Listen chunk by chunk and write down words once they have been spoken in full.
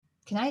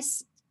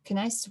Can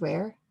I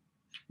swear?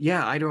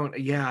 Yeah, I don't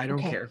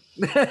Okay. care.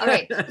 All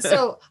right.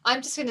 So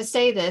I'm just going to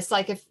say this,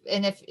 like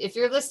if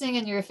you're listening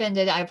and you're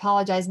offended, I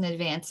apologize in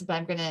advance, but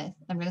I'm going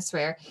to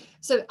swear.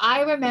 So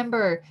I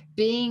remember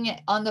being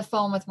on the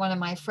phone with one of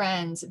my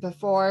friends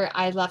before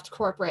I left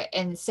corporate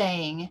and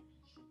saying,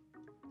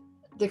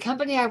 the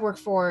company I work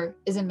for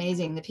is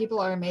amazing. The people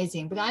are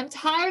amazing, but I'm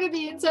tired of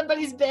being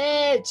somebody's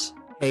bitch.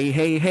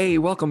 Hey,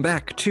 welcome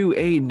back to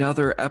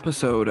another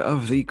episode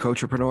of the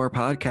Coachpreneur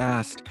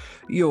Podcast,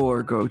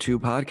 your go-to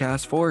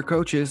podcast for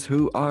coaches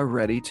who are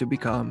ready to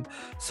become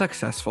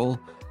successful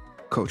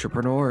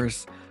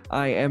coachpreneurs.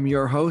 I am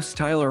your host,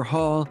 Tyler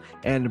Hall,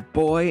 and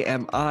boy,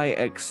 am I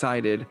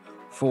excited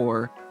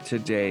for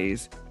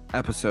today's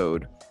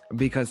episode,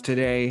 because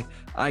today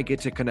I get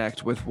to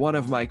connect with one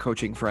of my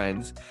coaching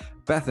friends,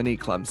 Bethany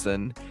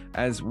Clemenson,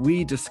 as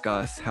we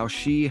discuss how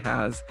she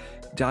has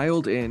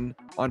dialed in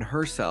on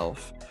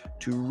herself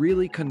to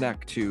really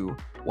connect to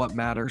what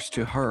matters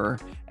to her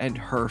and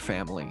her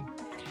family.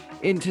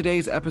 In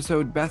today's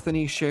episode,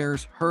 Bethany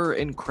shares her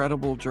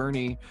incredible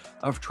journey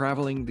of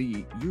traveling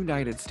the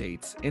United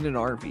States in an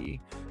RV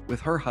with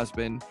her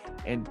husband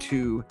and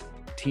 2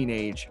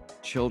 teenage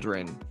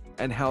children,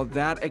 and how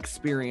that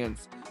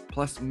experience,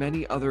 plus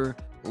many other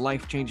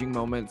life-changing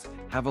moments,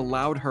 have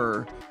allowed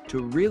her to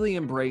really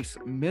embrace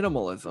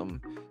minimalism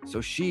so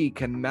she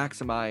can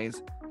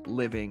maximize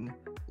living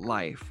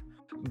life.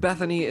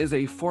 Bethany is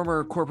a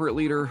former corporate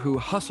leader who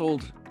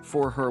hustled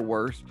for her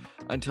worth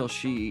until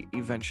she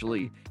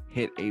eventually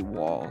hit a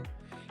wall.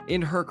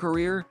 In her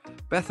career,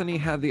 Bethany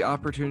had the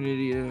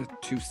opportunity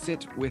to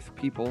sit with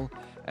people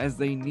as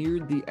they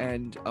neared the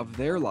end of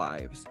their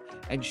lives,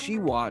 and she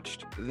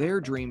watched their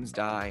dreams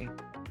die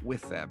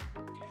with them.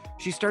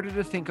 She started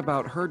to think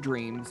about her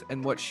dreams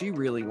and what she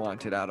really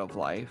wanted out of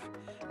life,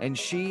 and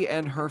she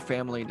and her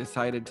family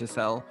decided to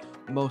sell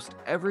most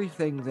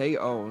everything they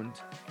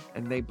owned,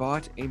 and they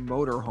bought a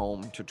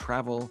motorhome to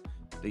travel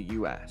the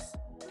US.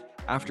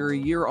 After a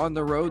year on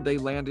the road, they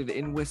landed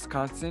in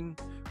Wisconsin,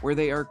 where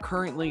they are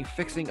currently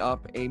fixing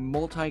up a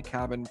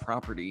multi-cabin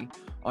property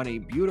on a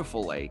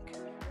beautiful lake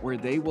where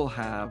they will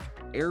have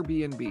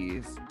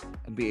Airbnbs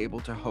and be able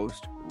to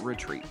host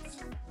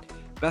retreats.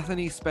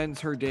 Bethany spends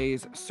her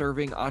days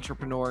serving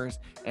entrepreneurs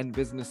and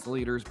business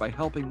leaders by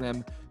helping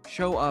them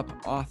show up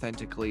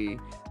authentically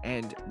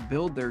and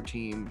build their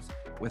teams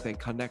with a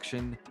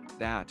connection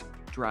that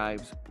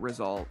drives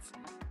results.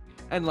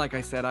 And like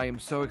I said, I am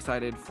so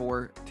excited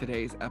for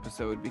today's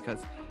episode because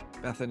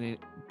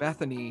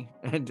Bethany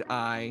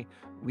and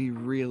we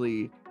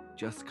really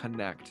just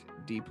connect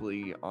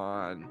deeply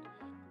on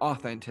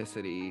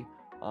authenticity,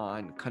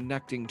 on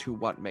connecting to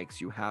what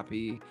makes you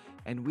happy,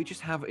 and we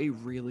just have a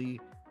really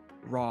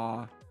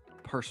raw,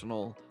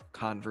 personal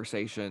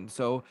conversation.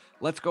 So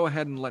let's go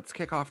ahead and let's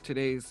kick off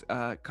today's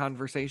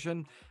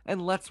conversation,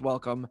 and let's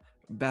welcome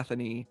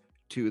Bethany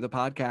to the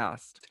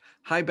podcast.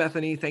 Hi,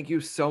 Bethany. Thank you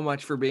so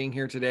much for being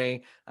here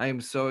today. I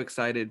am so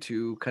excited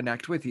to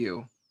connect with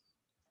you.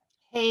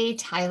 Hey,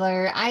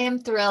 Tyler, I am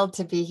thrilled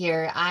to be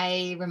here.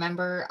 I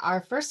remember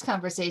our first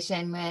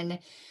conversation when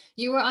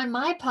you were on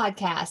my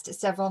podcast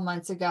several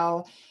months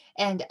ago,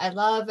 and I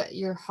love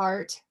your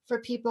heart for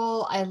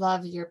people. I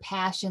love your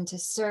passion to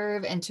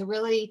serve and to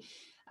really,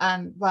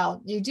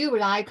 you do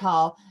what I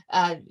call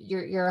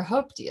you're a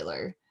hope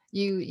dealer.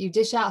 You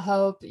dish out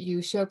hope.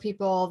 You show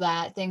people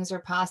that things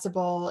are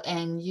possible,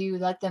 and you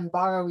let them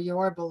borrow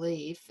your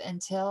belief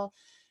until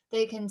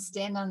they can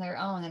stand on their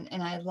own.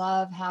 And I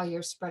love how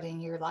you're spreading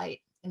your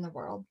light in the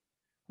world.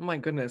 Oh my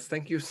goodness,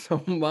 thank you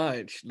so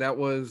much. That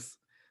was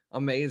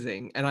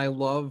amazing. And I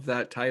love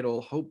that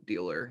title, Hope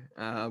Dealer.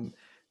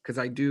 Because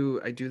I do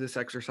this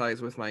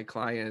exercise with my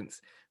clients,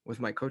 with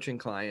my coaching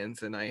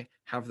clients, and I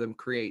have them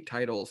create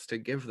titles to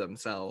give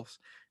themselves.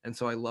 And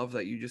so I love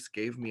that you just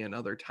gave me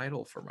another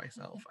title for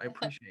myself. I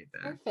appreciate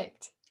that.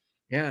 Perfect.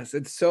 Yes,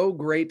 it's so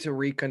great to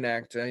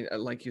reconnect.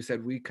 Like you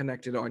said, we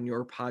connected on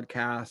your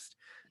podcast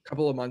a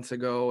couple of months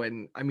ago,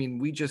 and I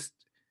mean,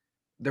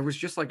 there was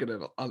just like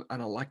an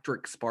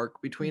electric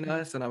spark between Mhm.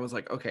 us, and I was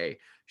like, okay,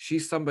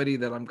 she's somebody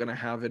that I'm gonna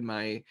have in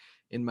my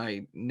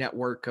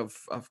network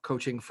of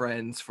coaching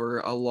friends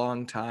for a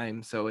long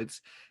time. So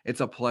it's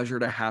a pleasure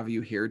to have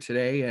you here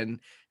today, and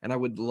I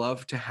would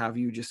love to have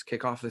you just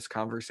kick off this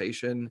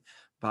conversation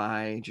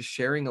by just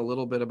sharing a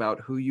little bit about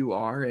who you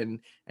are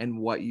and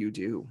what you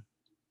do.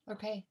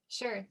 Okay,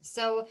 sure.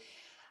 So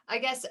I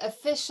guess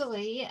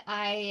officially,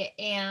 I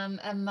am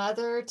a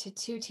mother to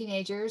 2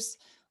 teenagers.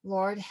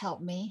 Lord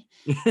help me.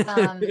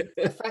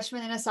 A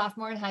freshman and a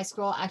sophomore in high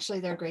school.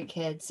 Actually, they're great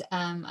kids.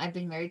 I've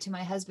been married to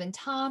my husband,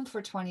 Tom,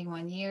 for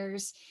 21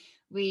 years.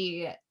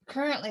 We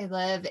currently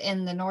live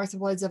in the north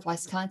woods of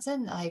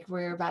Wisconsin. Like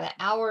we're about an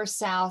hour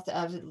south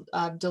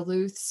of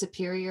Duluth,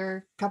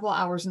 Superior, a couple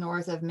hours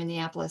north of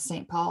Minneapolis,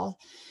 St. Paul.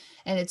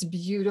 And it's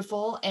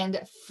beautiful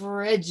and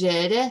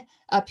frigid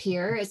up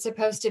here. It's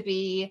supposed to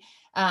be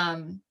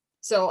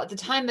So at the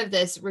time of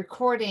this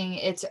recording,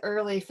 it's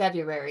early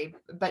February,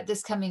 but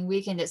this coming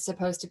weekend, it's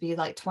supposed to be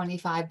like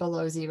 25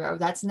 below zero.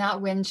 That's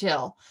not wind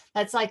chill.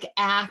 That's like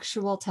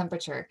actual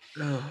temperature.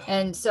 Oh,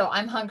 And so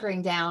I'm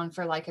hunkering down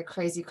for like a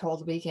crazy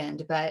cold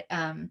weekend. But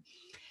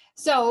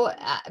so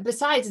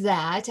besides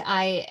that,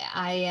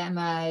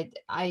 I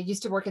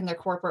used to work in the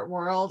corporate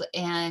world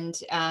and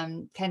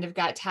kind of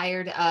got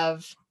tired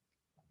of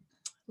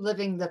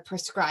living the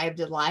prescribed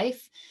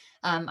life.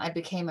 I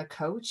became a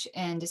coach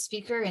and a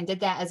speaker and did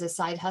that as a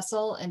side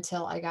hustle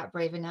until I got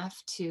brave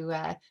enough to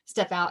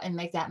step out and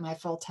make that my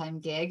full-time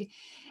gig.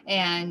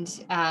 And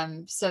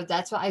so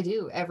that's what I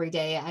do every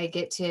day. I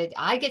get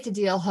to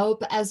deal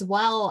hope as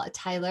well,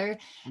 Tyler.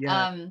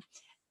 yeah. Um,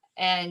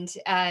 and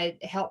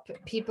help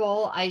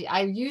people.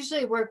 I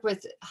usually work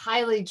with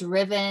highly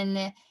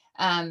driven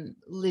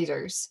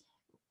leaders.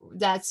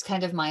 That's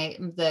kind of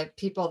the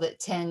people that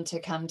tend to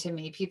come to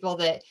me, people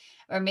that,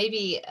 or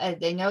maybe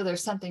they know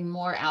there's something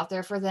more out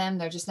there for them.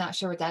 They're just not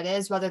sure what that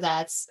is, whether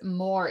that's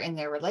more in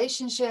their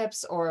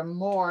relationships or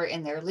more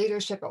in their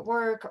leadership at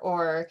work,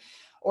 or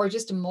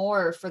just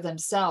more for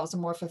themselves,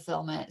 more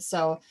fulfillment.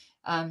 So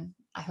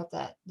I hope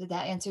did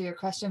that answer your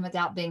question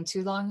without being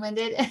too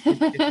long-winded?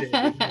 It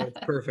did. No, it's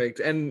perfect.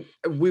 And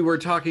we were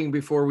talking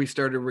before we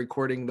started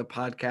recording the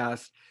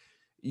podcast.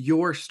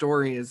 Your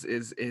story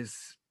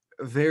is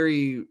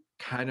very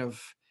kind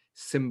of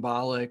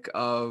symbolic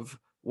of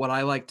what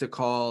I like to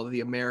call the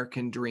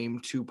American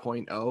Dream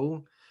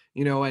 2.0.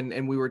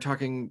 And we were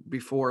talking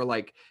before,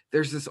 like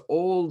there's this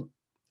old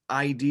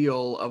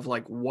ideal of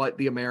like what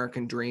the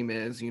American dream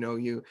is.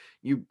 You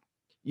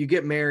you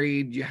get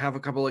married, you have a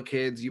couple of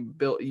kids, you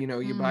build, you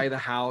Mm, buy the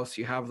house,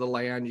 you have the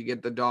land, you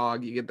get the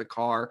dog, you get the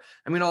car.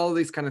 I mean, all of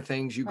these kind of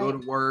things. You go right.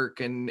 to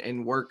work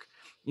and work,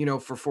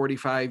 for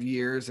 45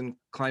 years and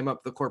climb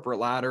up the corporate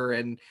ladder,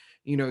 and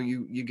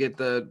you get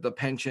the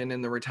pension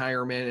and the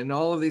retirement and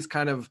all of these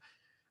kind of,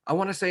 I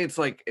want to say it's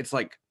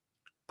like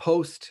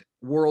post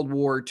World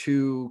War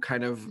II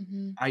kind of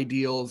Hmm.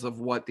 ideals of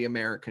what the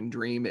American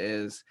dream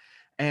is.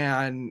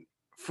 And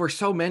for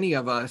so many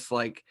of us,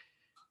 like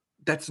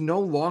that's no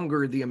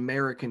longer the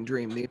American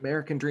dream. The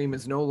American dream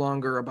is no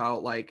longer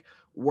about like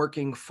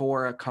working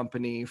for a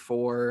company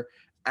for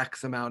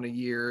X amount of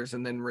years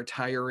and then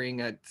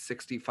retiring at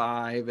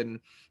 65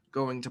 and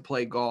going to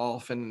play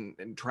golf and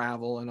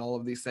travel and all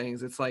of these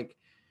things. It's like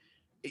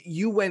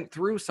you went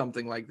through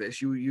something like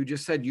this. You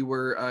just said you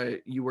were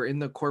in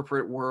the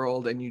corporate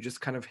world and you just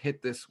kind of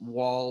hit this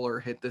wall or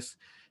hit this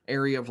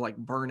area of like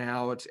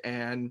burnout,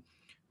 and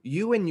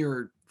you and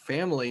your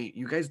family,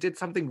 you guys did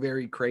something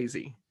very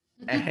crazy.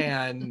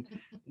 And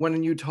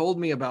when you told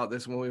me about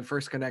this when we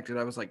first connected,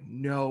 I was like,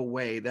 no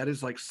way, that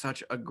is like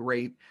such a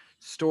great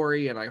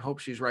story, and I hope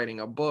she's writing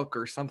a book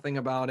or something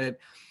about it.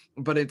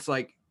 But it's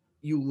like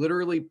you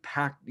literally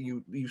packed,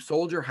 you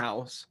sold your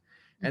house,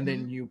 and Hmm.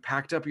 then you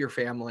packed up your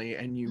family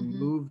and you Hmm.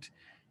 moved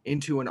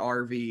into an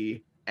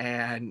RV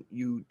and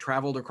you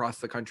traveled across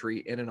the country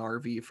in an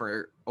RV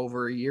for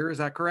over a year. Is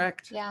that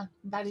correct? Yeah,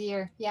 about a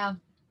year. Yeah.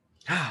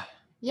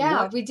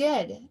 Yeah, What? we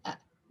did.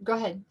 Go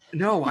ahead.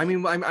 No, I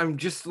mean, I'm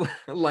just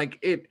like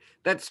it.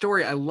 That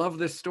story, I love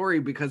this story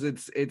because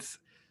it's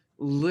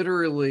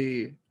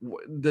literally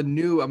the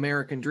new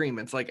American dream.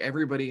 It's like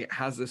everybody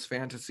has this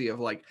fantasy of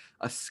like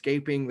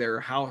escaping their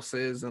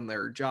houses and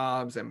their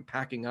jobs and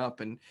packing up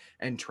and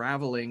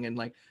traveling, and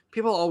like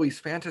people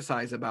always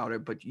fantasize about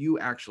it, but you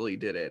actually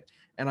did it.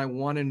 And I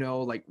want to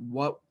know like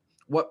what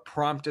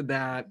prompted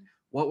that?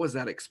 What was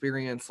that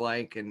experience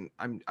like? And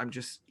I'm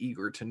just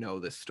eager to know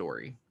this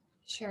story.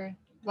 Sure.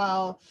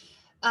 Well,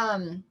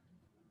 um,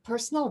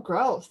 personal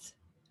growth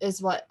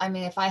is what I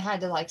mean. If I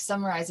had to like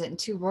summarize it in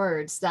two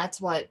words, that's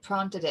what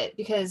prompted it.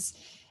 Because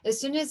as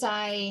soon as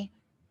I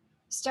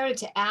started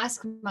to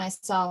ask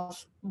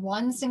myself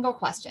one single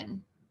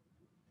question,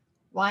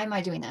 why am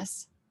I doing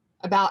this?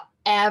 About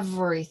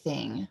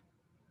everything,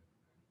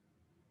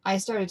 I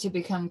started to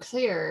become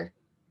clear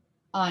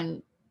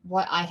on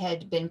what I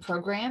had been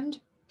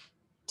programmed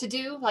to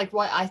do, like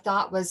what I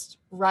thought was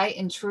right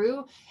and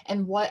true,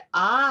 and what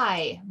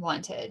I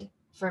wanted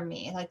for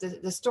me, like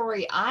the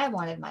story I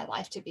wanted my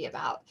life to be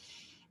about.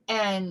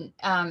 And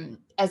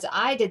as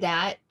I did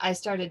that, I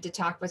started to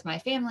talk with my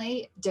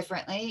family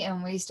differently,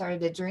 and we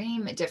started to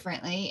dream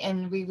differently.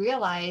 And we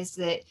realized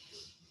that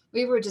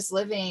we were just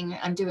living,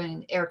 I'm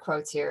doing air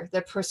quotes here,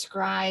 the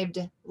prescribed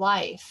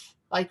life,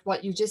 like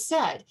what you just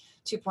said.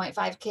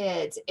 2.5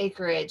 kids,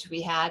 acreage,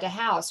 we had a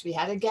house, we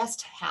had a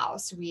guest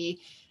house,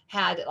 we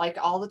had like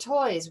all the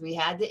toys, we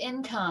had the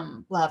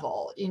income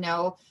level,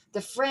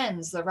 the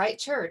friends, the right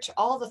church,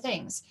 all the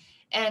things.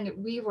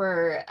 And we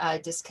were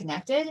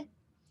disconnected.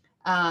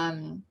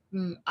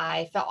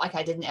 I felt like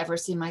I didn't ever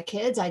see my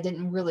kids. I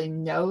didn't really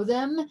know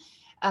them.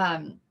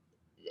 Um,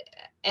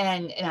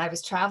 and I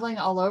was traveling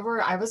all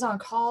over. I was on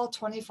call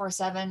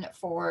 24/7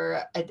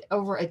 for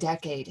over a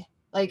decade.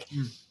 Like,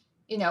 Mm.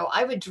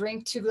 I would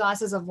drink 2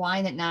 glasses of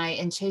wine at night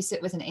and chase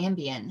it with an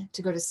Ambien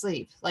to go to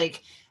sleep.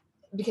 Like,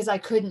 because I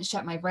couldn't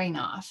shut my brain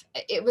off.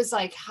 It was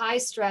like high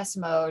stress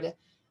mode,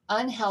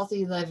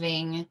 unhealthy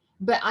living,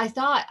 but I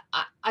thought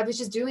I was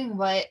just doing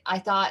what I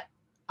thought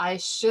I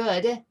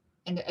should,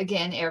 and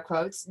again, air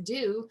quotes,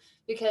 do,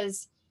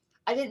 because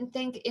I didn't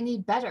think any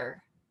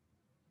better.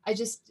 I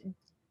just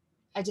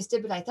I just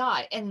did what I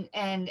thought.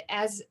 And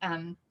as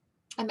I'm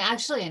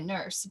actually a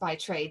nurse by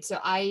trade, so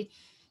I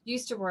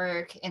used to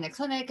work in a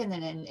clinic and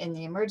then in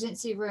the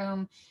emergency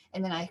room,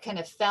 and then I kind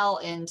of fell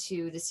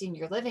into the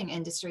senior living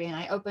industry, and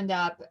I opened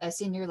up a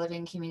senior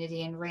living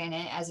community and ran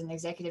it as an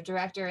executive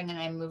director, and then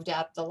I moved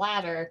up the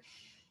ladder,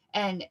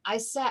 and I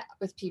sat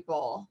with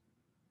people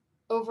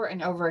over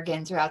and over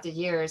again throughout the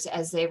years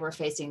as they were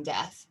facing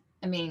death.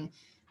 I mean,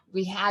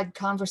 we had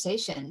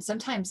conversations.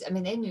 Sometimes, I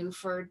mean, they knew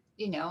for,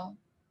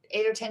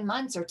 8 or 10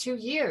 months or 2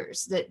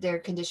 years that their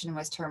condition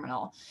was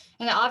terminal.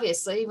 And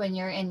obviously, when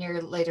you're in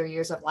your later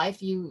years of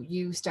life,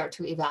 you start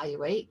to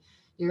evaluate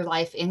your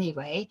life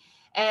anyway.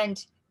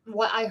 And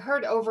what I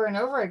heard over and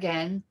over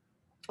again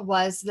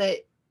was that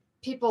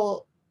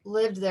people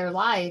lived their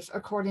life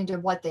according to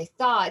what they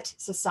thought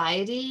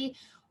society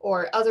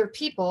or other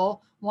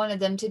people wanted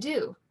them to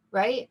do,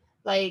 right?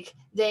 Like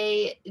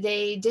they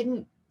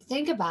didn't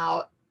think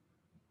about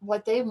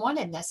what they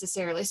wanted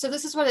necessarily. So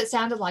this is what it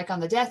sounded like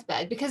on the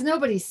deathbed, because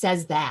nobody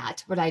says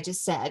that, what I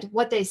just said.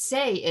 What they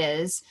say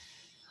is,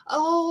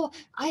 "Oh,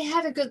 I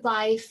had a good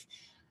life,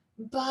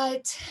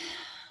 but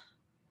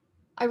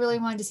I really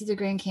wanted to see the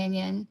Grand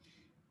Canyon.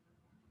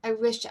 I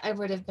wished I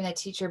would have been a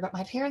teacher, but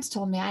my parents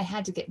told me I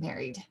had to get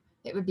married.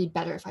 It would be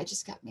better if I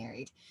just got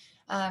married.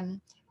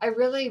 I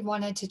really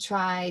wanted to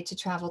try to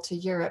travel to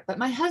Europe, but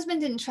my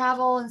husband didn't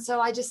travel. And so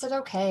I just said,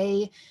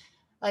 okay,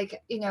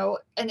 like,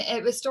 and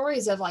it was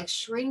stories of like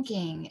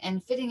shrinking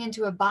and fitting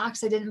into a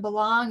box I didn't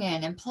belong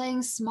in and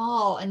playing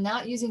small and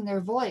not using their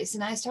voice.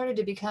 And I started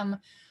to become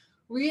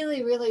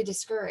really, really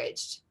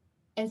discouraged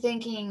and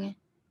thinking,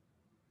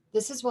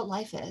 this is what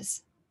life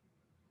is.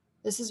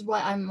 This is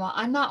what I'm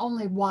not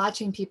only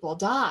watching people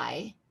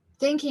die,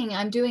 thinking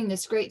I'm doing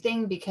this great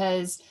thing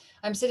because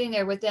I'm sitting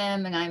there with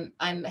them and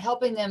I'm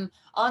helping them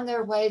on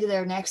their way to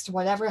their next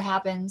whatever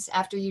happens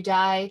after you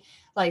die.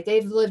 Like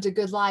they've lived a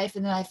good life,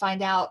 and then I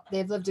find out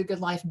they've lived a good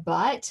life,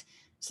 but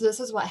so this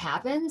is what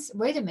happens.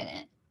 Wait a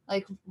minute.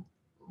 Like,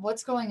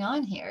 what's going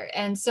on here?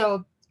 And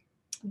so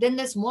then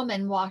this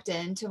woman walked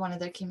into one of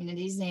the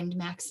communities named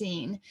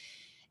Maxine,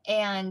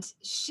 and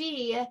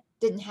she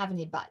didn't have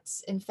any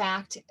buts. In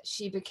fact,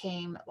 she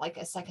became like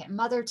a second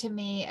mother to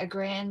me, a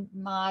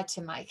grandma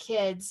to my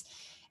kids.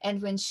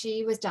 And when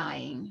she was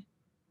dying,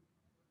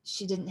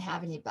 she didn't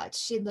have any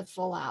buts. She lived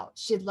full out.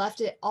 She'd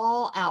left it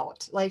all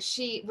out. Like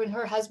when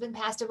her husband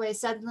passed away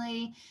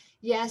suddenly,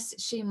 yes,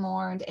 she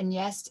mourned, and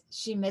yes,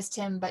 she missed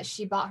him, but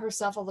she bought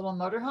herself a little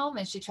motorhome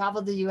and she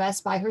traveled the US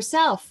by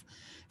herself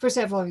for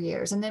several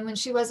years. And then when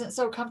she wasn't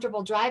so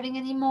comfortable driving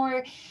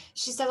anymore,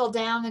 she settled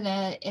down in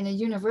a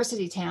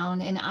university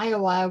town in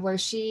Iowa where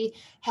she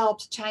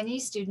helped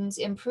Chinese students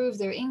improve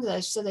their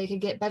English so they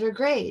could get better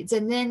grades.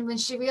 And then when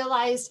she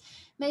realized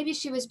maybe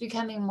she was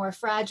becoming more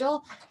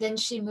fragile, then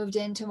she moved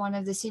into one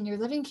of the senior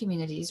living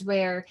communities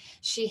where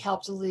she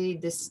helped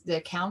lead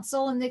the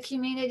council in the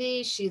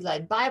community. She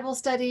led Bible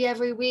study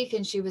every week,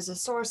 and she was a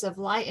source of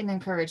light and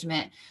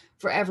encouragement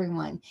for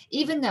everyone,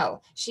 even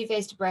though she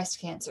faced breast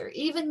cancer,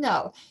 even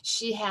though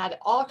she had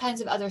all kinds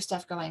of other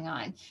stuff going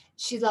on.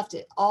 She left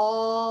it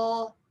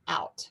all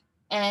out.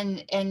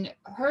 And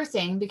her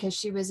thing, because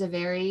she was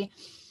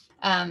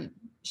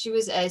she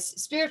was a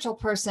spiritual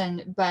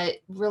person, but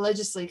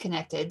religiously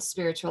connected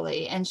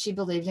spiritually. And she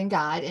believed in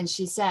God. And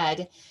she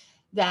said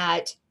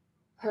that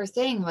her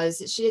thing was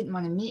that she didn't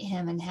want to meet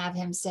him and have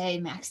him say,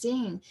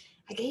 Maxine,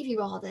 I gave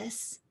you all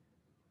this.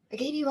 I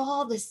gave you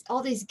all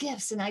these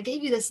gifts, and I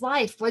gave you this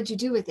life. What'd you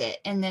do with it?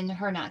 And then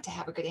her not to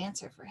have a good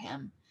answer for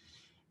him.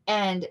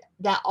 And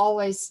that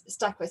always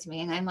stuck with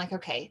me. And I'm like,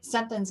 okay,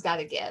 something's got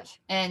to give.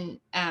 And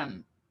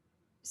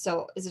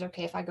so is it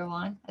okay if I go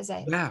on as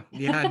I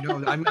Yeah,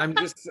 no,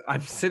 I'm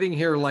sitting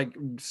here like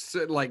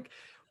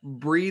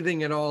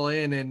breathing it all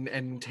in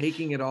and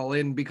taking it all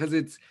in,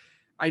 because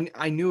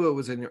I knew it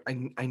was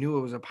I knew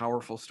it was a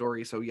powerful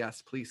story. So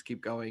yes, please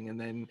keep going, and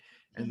then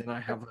I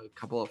have a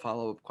couple of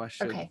follow-up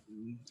questions. Okay.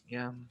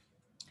 Yeah.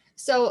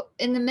 So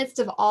in the midst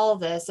of all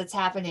this that's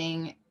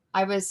happening,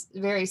 I was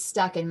very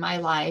stuck in my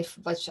life,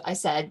 which I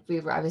said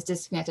I was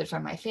disconnected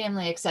from my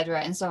family, et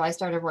cetera. And so I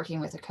started working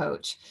with a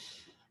coach.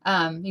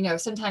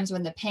 Sometimes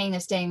when the pain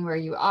of staying where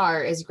you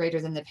are is greater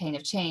than the pain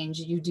of change,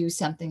 you do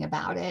something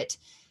about it.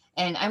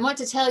 And I want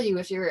to tell you,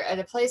 if you're at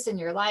a place in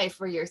your life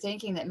where you're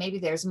thinking that maybe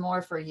there's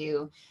more for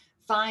you,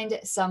 find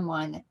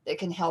someone that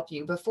can help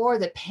you before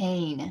the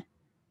pain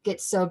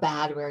gets so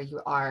bad where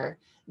you are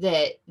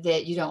that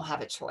you don't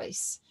have a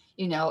choice,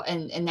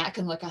 and that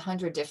can look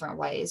 100 different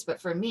ways.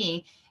 But for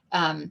me,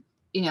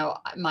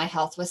 my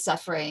health was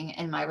suffering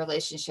and my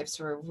relationships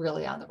were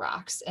really on the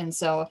rocks. And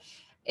so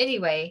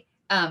anyway,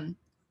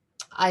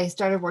 I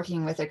started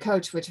working with a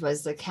coach, which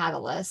was the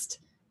catalyst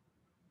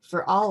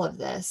for all of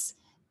this.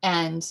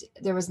 And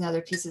there was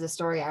another piece of the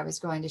story I was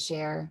going to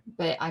share,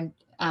 but I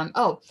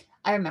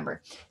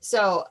remember.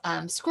 So,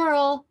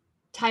 squirrel,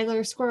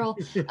 Tyler Squirrel.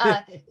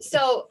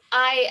 So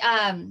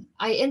I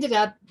ended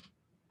up,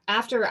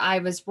 after I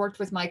was worked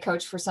with my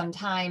coach for some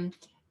time,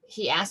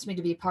 he asked me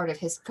to be part of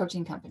his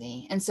coaching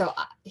company. And so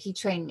he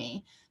trained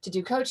me to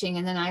do coaching.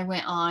 And then I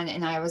went on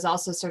and I was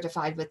also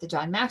certified with the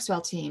John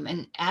Maxwell team.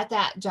 And at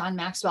that John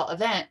Maxwell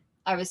event,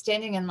 I was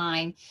standing in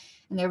line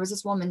and there was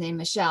this woman named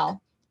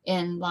Michelle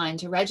in line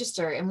to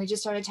register. And we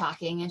just started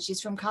talking, and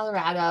she's from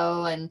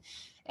Colorado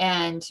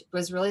and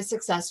was really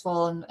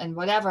successful and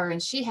whatever.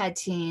 And she had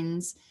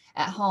teens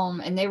at home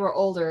and they were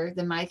older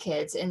than my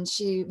kids. And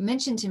she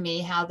mentioned to me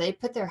how they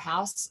put their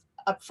house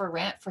up for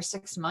rent for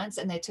 6 months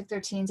and they took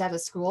their teens out of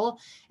school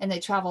and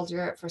they traveled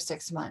Europe for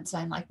 6 months.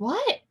 And I'm like,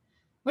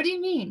 what do you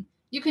mean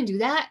you can do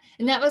that?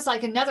 And that was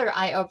like another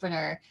eye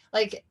opener.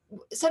 Like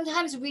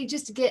sometimes we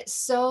just get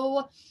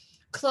so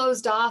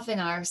closed off in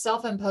our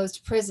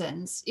self-imposed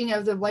prisons.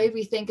 The way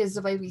we think is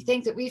the way we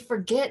think, that we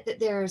forget that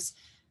there's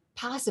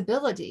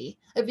possibility.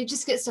 If we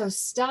just get so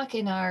stuck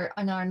in our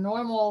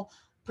normal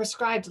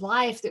prescribed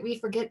life that we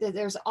forget that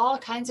there's all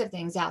kinds of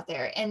things out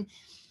there. And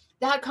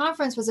that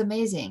conference was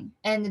amazing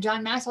and the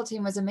John Maxwell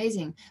team was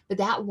amazing, but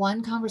that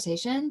one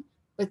conversation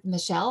with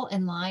Michelle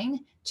in line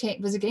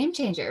was a game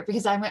changer,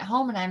 because I went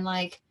home and I'm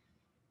like,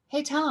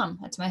 hey Tom,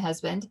 that's my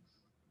husband,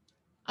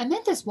 I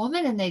met this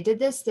woman and they did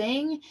this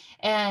thing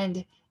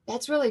and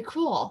that's really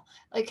cool.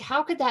 Like,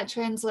 how could that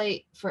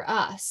translate for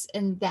us?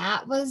 And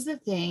that was the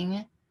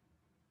thing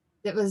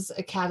that was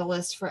a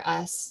catalyst for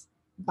us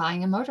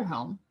buying a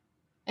motorhome.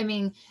 I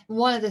mean,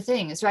 one of the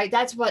things, right?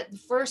 That's what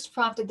first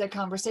prompted the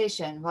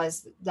conversation,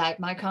 was that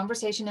my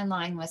conversation in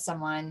line with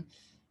someone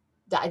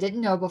that I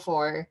didn't know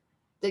before,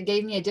 that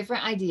gave me a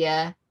different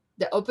idea,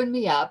 that opened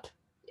me up,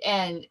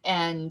 and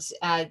then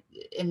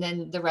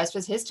the rest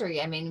was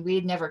history. I mean, we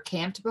had never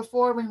camped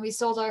before when we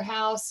sold our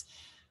house.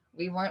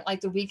 We weren't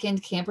like the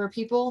weekend camper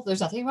people.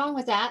 There's nothing wrong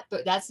with that,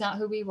 but that's not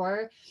who we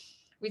were.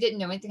 We didn't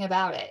know anything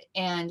about it.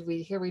 And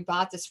we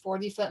bought this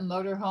 40-foot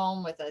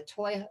motorhome with a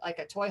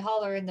toy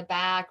hauler in the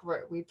back,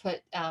 where we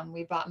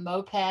bought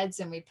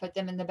mopeds and we put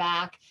them in the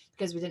back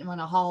because we didn't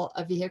want to haul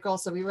a vehicle.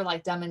 So we were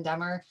like Dumb and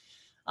Dumber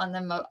on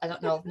them. I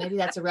don't know. Maybe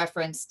that's a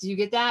reference. Do you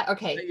get that?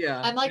 Okay.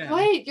 Yeah. I'm like, Yeah.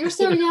 wait, you're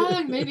so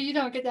young. Maybe you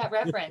don't get that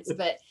reference.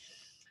 But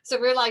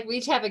so we're like, we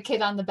each have a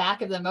kid on the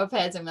back of the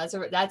mopeds, and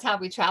that's how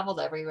we traveled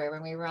everywhere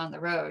when we were on the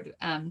road.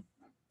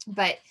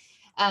 But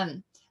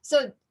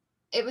so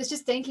it was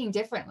just thinking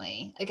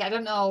differently. Like, I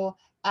don't know,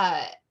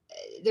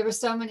 there were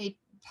so many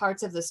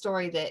parts of the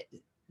story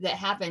that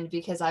happened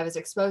because I was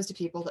exposed to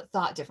people that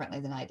thought differently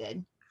than I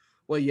did.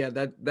 Well, yeah,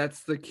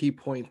 that's the key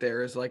point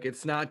there, is like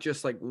it's not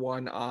just like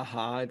one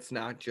aha, it's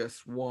not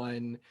just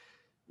one,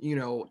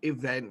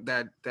 event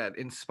that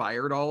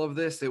inspired all of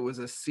this. It was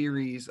a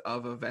series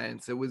of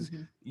events. It was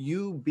Mm-hmm.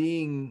 you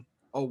being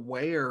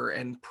aware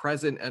and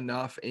present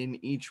enough in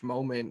each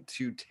moment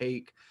to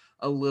take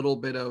a little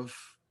bit of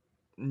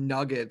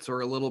nuggets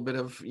or a little bit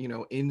of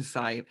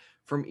insight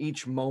from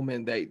each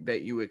moment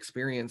that you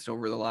experienced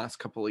over the last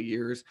couple of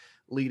years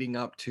leading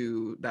up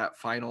to that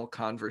final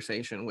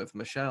conversation with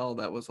Michelle.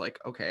 That was like,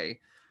 okay,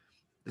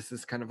 this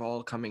is kind of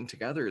all coming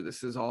together.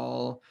 This is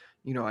all,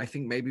 I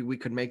think maybe we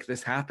could make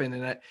this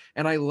happen.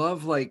 And I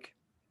love, like,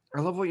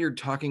 I love what you're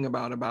talking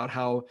about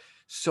how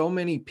so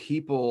many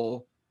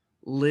people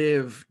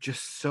live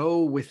just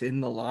so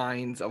within the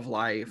lines of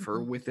life or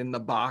Mm-hmm. within the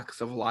box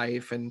of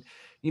life. And,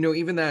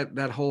 even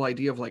that whole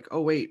idea of like,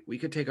 oh, wait, we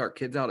could take our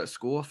kids out of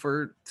school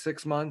for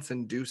 6 months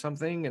and do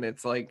something. And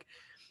it's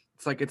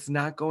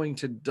not going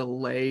to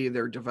delay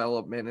their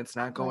development.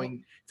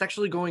 Right. It's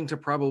actually going to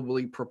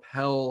probably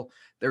propel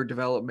their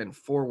development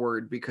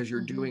forward, because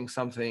you're Mm-hmm. doing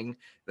something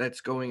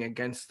that's going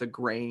against the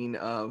grain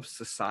of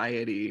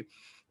society.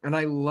 And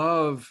I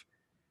love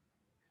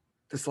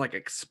this like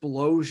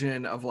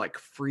explosion of like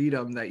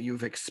freedom that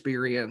you've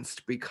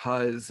experienced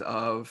because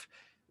of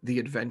the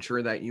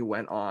adventure that you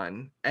went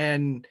on.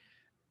 And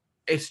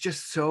it's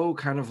just so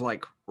kind of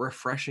like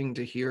refreshing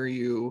to hear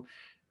you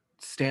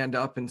stand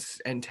up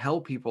and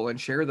tell people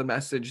and share the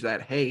message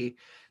that, hey,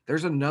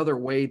 there's another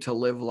way to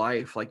live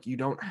life. Like, Mm-hmm.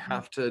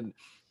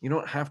 you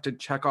don't have to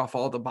check off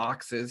all the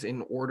boxes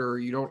in order.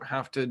 You don't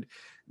have to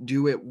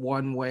do it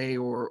one way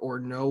or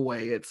no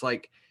way. It's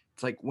like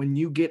when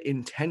you get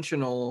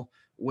intentional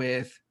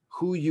with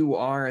who you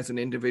are as an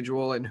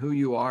individual and who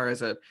you are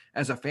as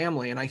a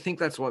family. And I think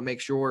that's what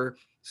makes your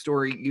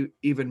story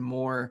even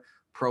more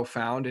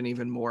profound and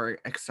even more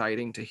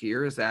exciting to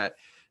hear, is that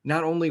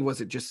not only was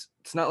it's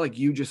not like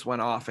you just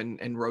went off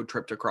and road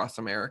tripped across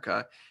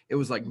America. It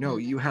was like, no,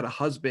 Mm-hmm. you had a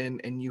husband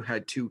and you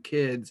had two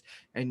kids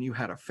and you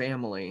had a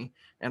family.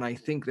 And I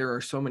think there are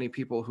so many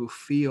people who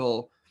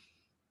feel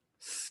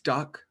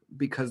stuck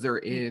because they're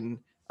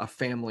in a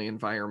family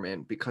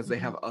environment, because they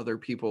Mm-hmm. have other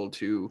people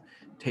to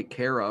take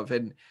care of.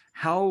 And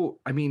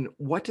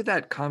what did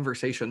that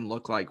conversation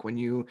look like when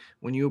you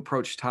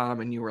approached Tom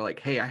and you were like,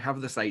 hey, I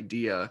have this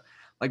idea?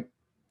 Like,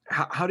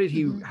 how did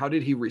he Mm-hmm. how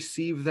did he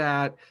receive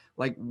that?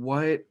 Like,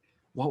 what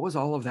was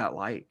all of that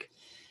like?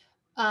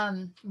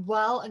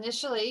 Well,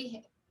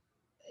 initially,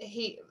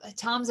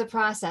 Tom's a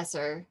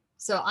processor,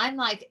 So I'm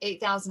like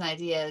 8,000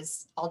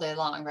 ideas all day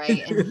long,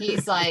 right? And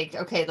he's like,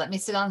 okay, let me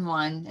sit on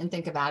one and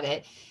think about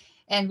it.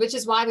 And which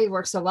is why we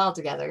work so well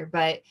together.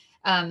 But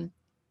and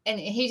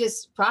he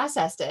just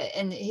processed it,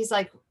 and he's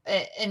like,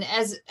 and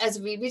as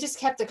we just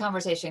kept the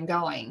conversation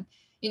going,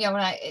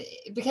 when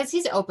because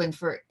he's open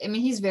for, I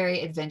mean, he's very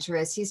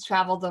adventurous. He's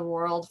traveled the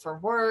world for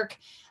work.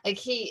 Like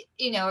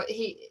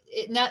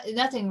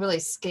nothing really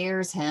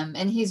scares him,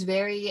 and he's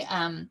very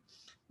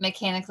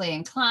mechanically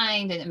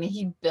inclined. And I mean,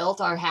 he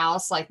built our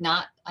house. Like,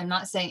 I'm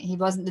not saying he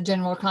wasn't the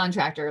general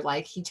contractor.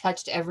 Like, he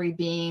touched every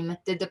beam,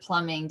 did the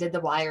plumbing, did the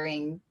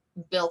wiring,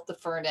 built the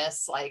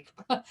furnace, like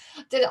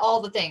did all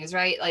the things,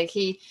 right? Like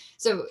he's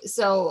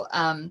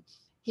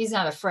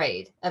not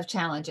afraid of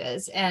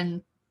challenges.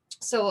 And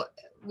so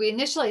we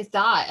initially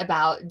thought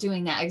about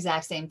doing that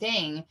exact same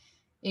thing,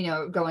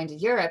 going to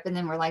Europe. And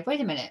then we're like, wait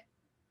a minute,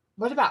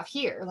 what about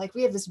here? Like,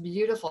 we have this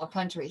beautiful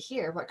country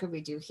here. What could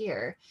we do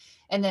here?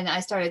 And then I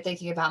started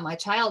thinking about my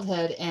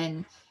childhood,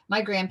 and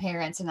my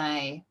grandparents and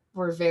I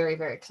were very,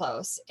 very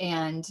close.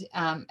 And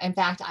in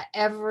fact,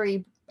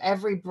 every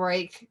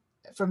break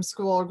from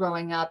school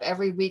growing up,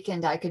 every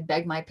weekend I could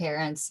beg my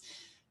parents,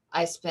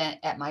 I spent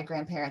at my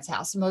grandparents'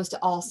 house. Most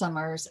all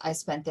summers I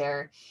spent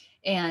there.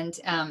 And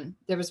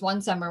there was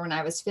one summer when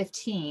I was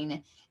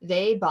 15,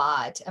 they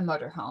bought a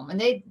motorhome, and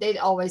they'd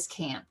always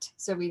camped.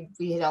 So we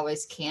had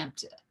always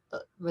camped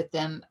with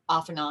them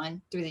off and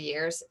on through the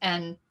years.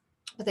 And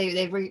but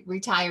they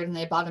retired, and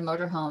they bought a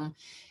motorhome,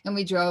 and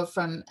we drove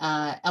from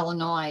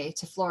Illinois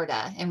to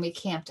Florida, and we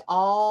camped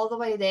all the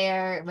way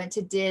there. Went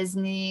to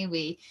Disney.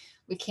 We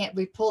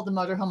pulled the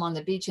motorhome on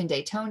the beach in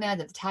Daytona.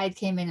 That the tide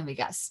came in, and we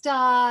got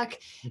stuck.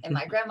 And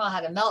my grandma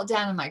had a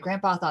meltdown, and my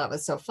grandpa thought it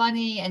was so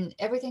funny, and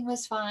everything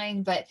was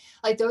fine. But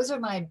like, those are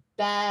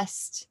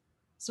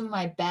some of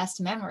my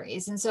best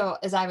memories. And so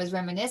as I was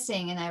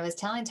reminiscing and I was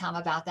telling Tom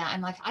about that,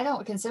 I'm like, I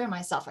don't consider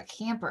myself a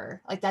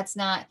camper. Like, that's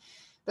not,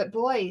 but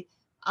boy,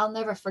 I'll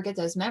never forget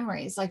those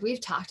memories. Like, we've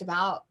talked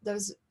about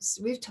those,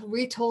 we've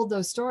retold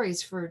those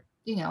stories for,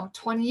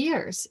 20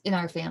 years in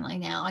our family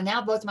now. And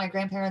now both my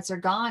grandparents are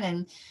gone,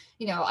 and,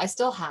 I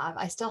still have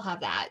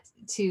that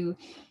to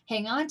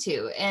hang on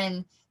to.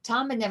 And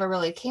Tom had never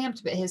really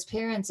camped, but his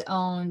parents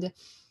owned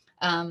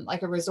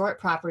like a resort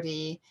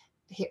property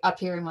up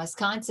here in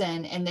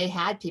Wisconsin, and they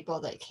had people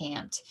that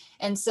camped.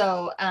 And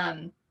so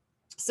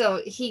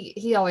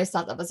he always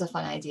thought that was a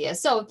fun idea.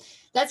 So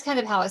that's kind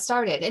of how it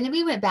started. And then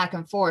we went back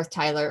and forth,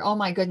 Tyler. Oh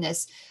my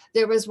goodness.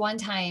 There was one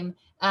time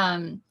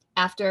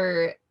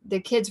after the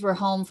kids were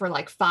home for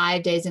like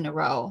 5 days in a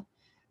row,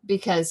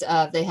 because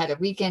they had a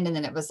weekend, and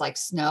then it was like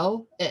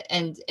snow.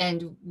 And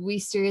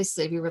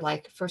we were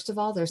like, first of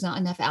all, there's not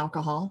enough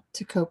alcohol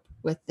to cope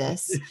with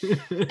this.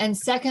 And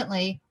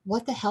secondly,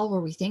 what the hell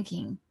were we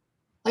thinking?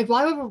 Like,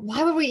 why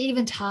were we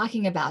even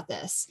talking about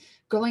this?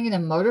 Going in a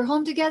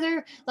motorhome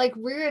together? Like,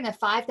 we're in a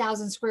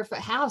 5,000 square foot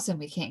house and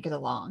we can't get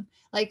along.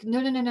 Like,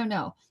 no, no, no, no,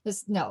 no.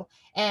 No.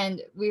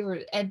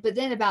 But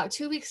then about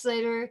 2 weeks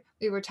later,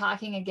 we were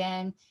talking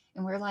again,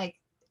 and we're like,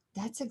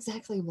 that's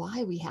exactly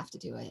why we have to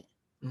do it.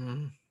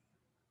 Mm-hmm.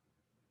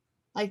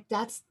 Like,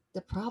 that's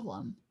the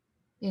problem,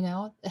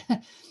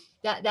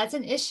 that's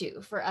an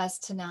issue for us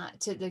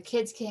the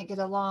kids can't get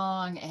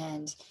along,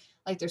 and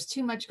like, there's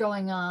too much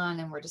going on,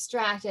 and we're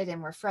distracted,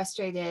 and we're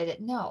frustrated.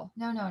 No,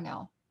 no, no,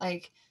 no.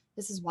 Like,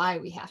 this is why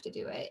we have to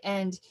do it.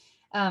 And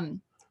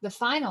the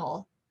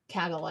final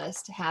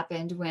catalyst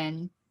happened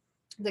when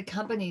the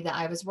company that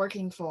I was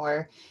working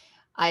for,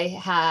 I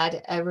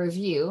had a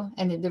review,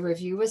 and the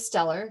review was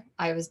stellar.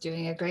 I was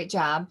doing a great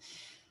job,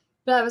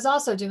 but I was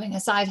also doing a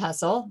side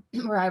hustle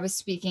where I was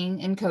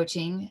speaking and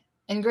coaching.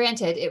 And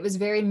granted, it was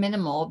very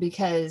minimal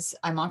because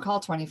I'm on call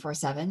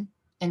 24/7.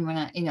 And when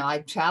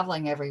I'm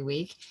traveling every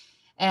week.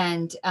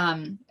 And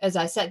as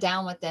I sat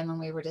down with them and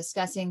we were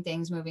discussing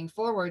things moving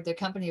forward, the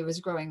company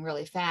was growing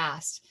really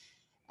fast.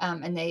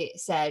 And they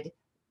said,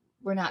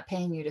 we're not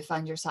paying you to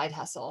fund your side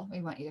hustle.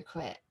 We want you to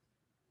quit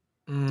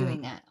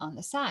doing that on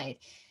the side.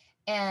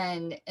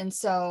 And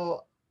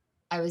so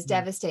I was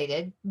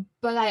devastated,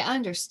 but I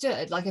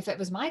understood, like, if it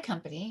was my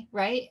company,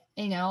 right,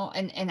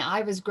 and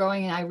I was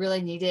growing, and I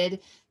really needed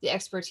the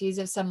expertise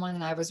of someone,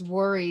 and I was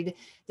worried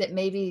that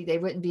maybe they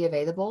wouldn't be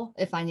available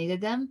if I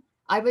needed them,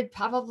 I would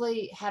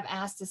probably have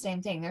asked the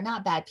same thing. They're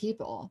not bad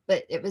people,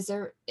 but it was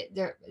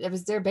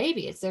their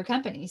baby. It's their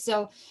company.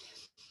 So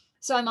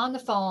I'm on the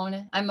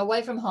phone. I'm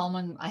away from home,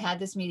 and I had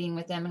this meeting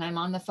with them, and I'm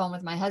on the phone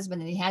with my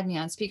husband, and he had me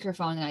on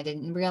speakerphone, and I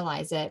didn't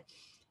realize it.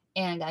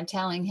 And I'm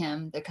telling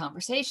him the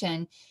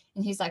conversation,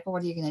 and he's like, well,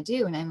 what are you going to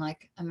do? And I'm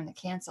like, I'm going to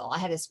cancel. I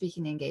had a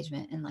speaking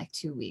engagement in like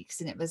 2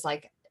 weeks.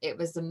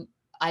 And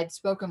I'd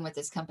spoken with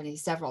this company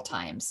several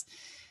times,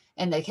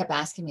 and they kept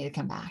asking me to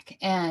come back.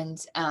 And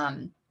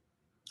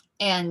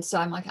so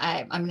I'm like,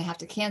 I'm going to have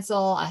to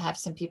cancel. I have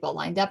some people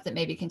lined up that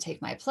maybe can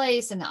take my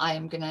place. And I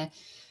am going to,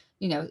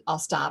 I'll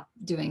stop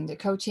doing the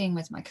coaching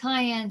with my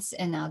clients,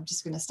 and I'm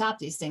just going to stop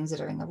these things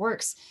that are in the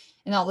works.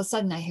 And all of a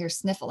sudden I hear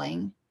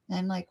sniffling. And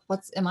I'm like,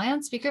 am I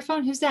on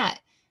speakerphone? Who's that?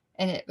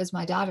 And it was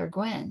my daughter,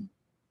 Gwen.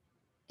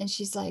 And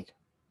she's like,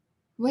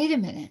 wait a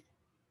minute.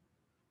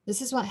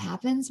 this is what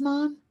happens,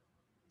 Mom.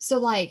 So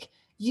like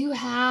you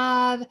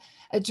have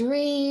a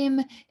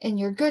dream and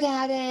you're good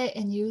at it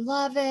and you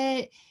love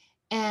it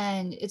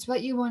and it's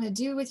what you want to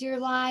do with your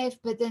life,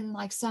 but then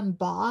like some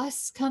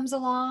boss comes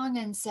along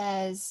and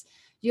says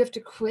you have to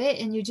quit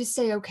and you just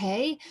say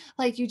okay,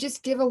 like you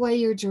just give away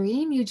your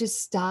dream, you just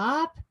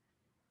stop.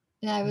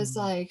 And I was Mhm.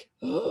 like,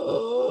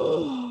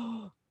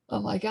 oh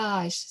my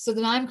gosh. So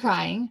then I'm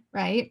crying,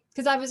 right?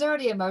 Because I was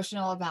already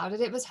emotional about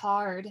it. It was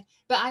hard,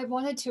 but I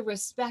wanted to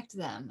respect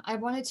them. I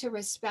wanted to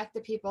respect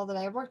the people that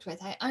I worked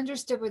with. I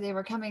understood where they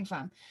were coming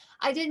from.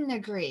 I didn't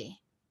agree,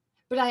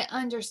 but I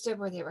understood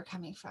where they were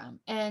coming from.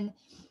 And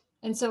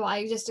so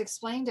I just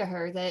explained to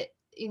her that,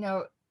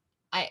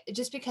 I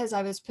just because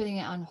I was putting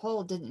it on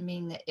hold didn't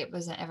mean that it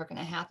wasn't ever going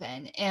to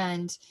happen.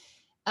 And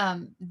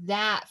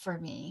that for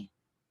me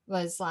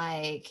was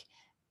like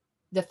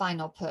the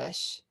final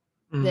push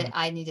that Mm,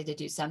 I needed to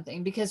do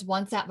something, because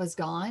once that was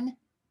gone,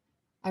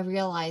 I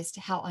realized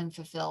how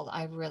unfulfilled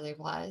I really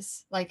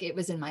was. Like it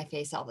was in my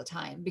face all the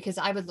time because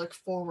I would look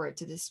forward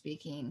to the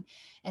speaking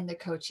and the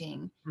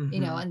coaching,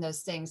 mhm, and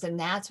those things. And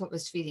that's what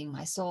was feeding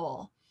my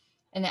soul.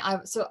 And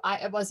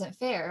it wasn't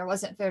fair. It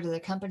wasn't fair to the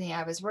company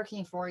I was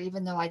working for,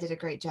 even though I did a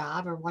great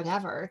job or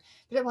whatever,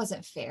 but it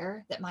wasn't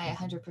fair that my mhm,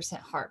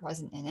 100% heart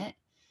wasn't in it.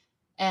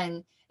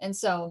 And, and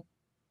so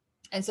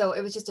and so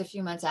it was just a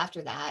few months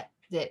after that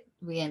that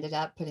we ended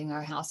up putting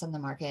our house on the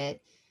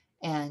market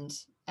and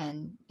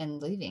and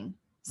leaving.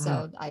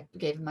 mm. So I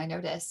gave him my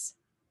notice.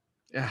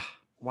 Yeah.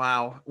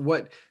 Wow.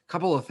 What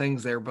couple of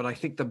things there, but I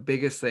think the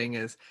biggest thing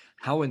is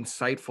how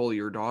insightful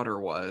your daughter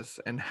was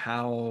and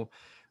how,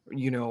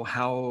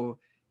 how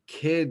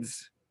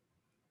kids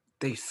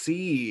they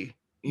see,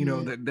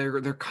 Mm, that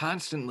they're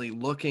constantly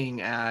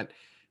looking at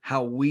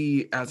how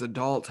we as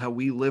adults, how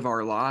we live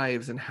our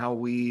lives and how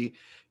we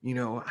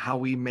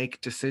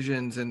make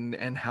decisions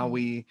and how mm,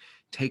 we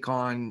take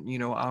on,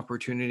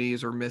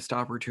 opportunities or missed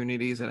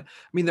opportunities. And I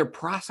mean, they're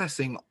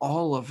processing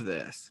all of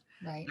this.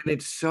 right. And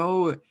it's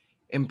so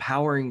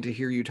empowering to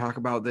hear you talk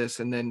about this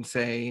and then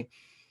say,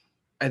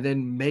 and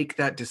then make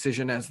that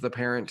decision as the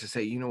parent to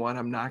say, you know what,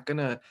 I'm not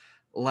gonna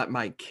let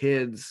my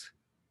kids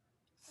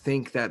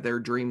think that their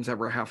dreams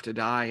ever have to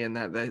die and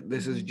that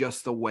this is Hmm.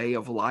 just the way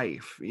of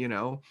life.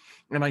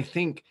 And I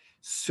think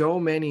so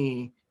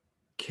many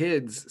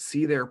kids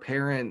see their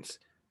parents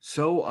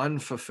so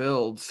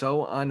unfulfilled,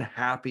 so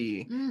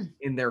unhappy Mm,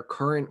 in their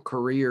current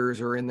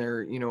careers or in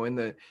their, in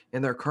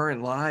their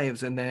current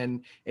lives. And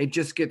then it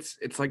just gets,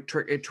 it's like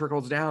it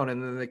trickles down.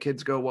 And then the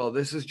kids go, well,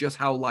 this is just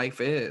how life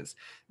is.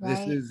 This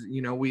right. is,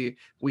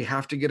 we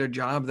have to get a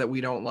job that we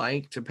don't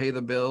like to pay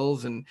the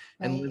bills and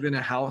live Right. in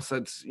a house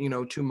that's,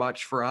 too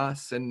much for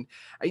us. And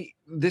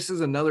this is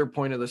another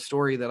point of the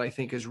story that I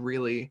think is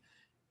really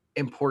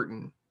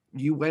important.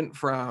 You went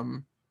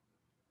from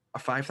a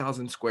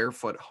 5,000 square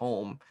foot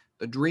home,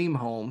 the dream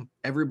home.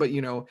 Everybody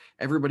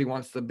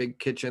wants the big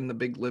kitchen, the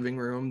big living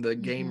room, the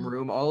game Hmm.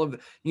 room, all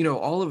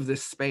of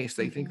this space.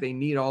 They think Hmm. they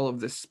need all of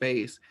this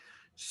space.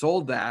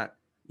 Sold that.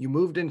 You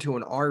moved into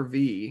an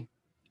RV,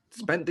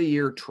 spent the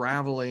year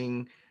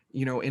traveling,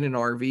 in an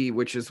RV,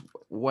 which is,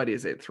 what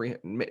is it?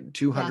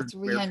 Two Yeah, hundred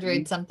square 300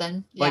 feet.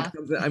 something. Like Yeah.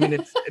 something, I mean,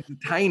 it's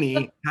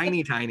tiny,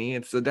 tiny, tiny.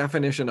 It's the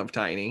definition of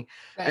tiny.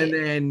 And Right.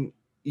 then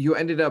you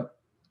ended up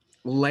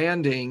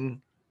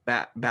landing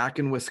back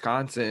in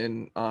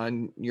Wisconsin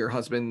on your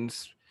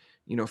husband's,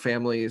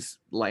 family's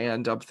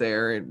land up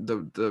there, and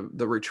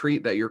the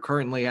retreat that you're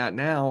currently at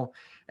now,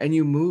 and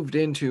you moved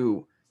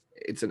into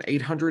it's an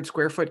 800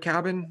 square foot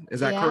cabin. Is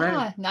that correct?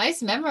 Yeah.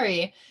 Nice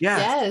memory.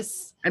 Yes.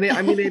 Yes. And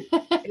I mean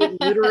it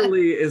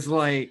literally is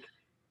like,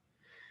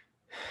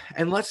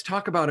 and let's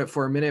talk about it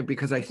for a minute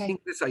because I Okay.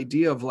 think this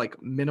idea of like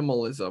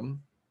minimalism,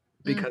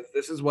 Mm, because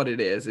this is what it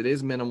is. It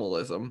is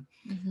minimalism,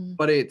 hmm.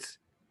 but it's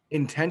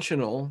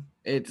intentional.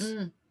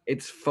 Mm,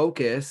 It's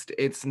focused.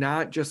 It's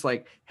not just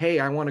like, hey,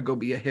 I want to go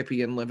be a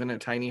hippie and live in a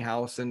tiny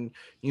house and,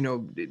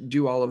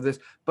 do all of this.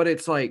 But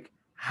it's like,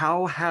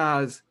 how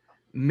has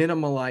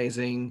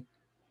minimalizing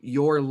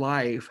your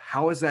life,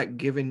 how has that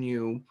given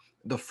you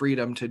the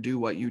freedom to do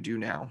what you do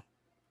now?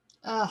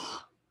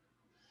 oh,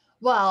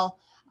 well,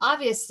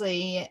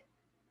 obviously,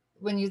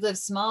 when you live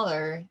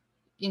smaller,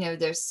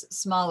 there's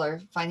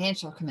smaller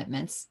financial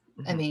commitments.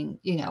 I Mhm, mean,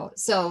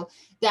 so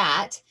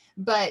that,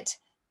 but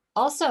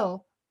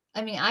also,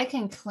 I mean, I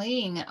can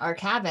clean our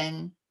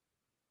cabin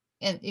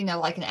in,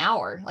 like an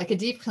hour, like a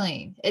deep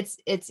clean.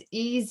 It's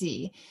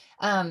easy.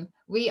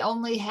 We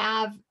only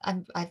have,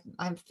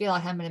 I feel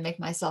like I'm going to make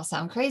myself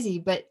sound crazy,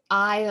 but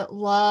I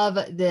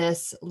love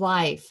this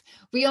life.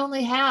 We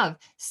only have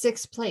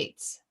 6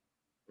 plates.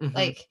 mhm,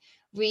 Like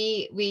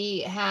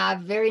we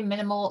have very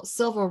minimal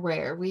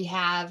silverware. We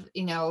have,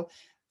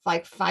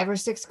 like 5 or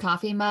 6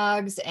 coffee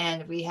mugs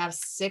and we have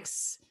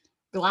 6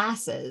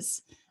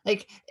 glasses.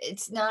 Like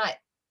it's not,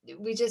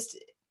 we just,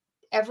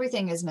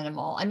 everything is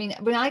minimal. I mean,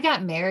 when I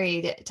got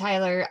married,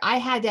 Tyler, I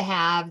had to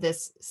have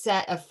this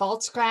set of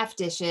false craft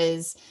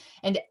dishes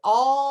and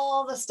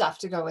all the stuff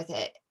to go with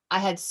it. I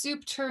had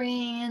soup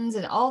tureens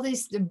and all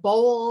these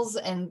bowls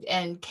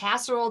and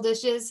casserole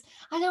dishes.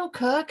 I don't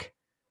cook.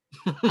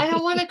 I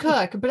don't want to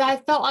cook, but I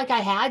felt like I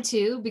had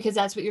to because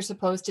that's what you're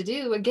supposed to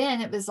do.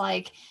 Again, it was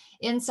like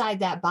inside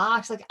that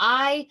box. Like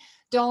I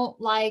don't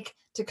like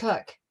to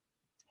cook.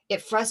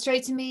 It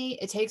frustrates me.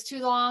 It takes too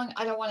long.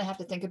 I don't want to have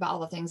to think about all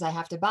the things I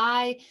have to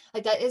buy.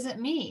 Like that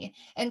isn't me.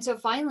 And so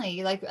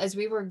finally, like as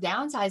we were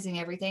downsizing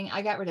everything,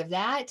 I got rid of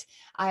that.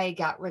 I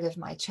got rid of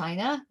my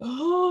china.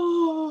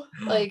 Oh,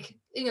 like,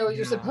 you're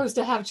Yeah. supposed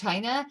to have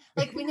china.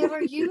 Like we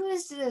never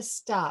used this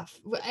stuff.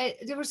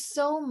 There was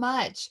so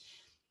much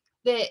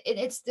that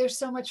there's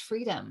so much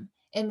freedom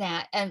in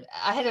that. And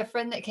I had a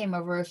friend that came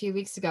over a few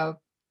weeks ago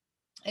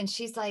and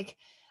she's like,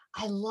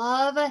 I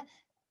love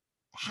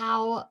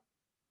how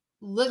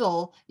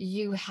little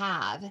you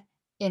have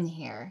in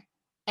here.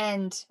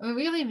 And I mean,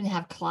 we don't even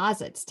have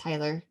closets,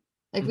 Tyler.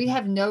 Like we Mhm.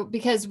 have no,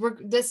 because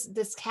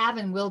this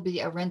cabin will be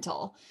a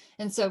rental.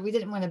 And so we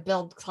didn't want to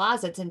build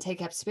closets and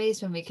take up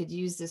space when we could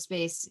use the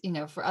space,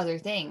 for other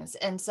things.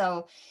 And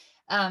so,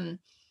 um,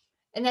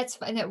 and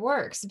it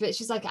works. But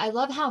she's like, I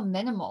love how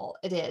minimal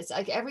it is.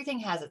 Like everything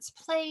has its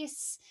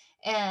place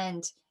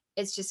and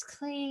it's just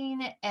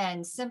clean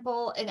and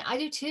simple. And I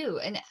do too.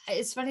 And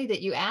it's funny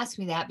that you asked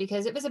me that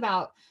because it was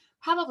about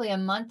probably a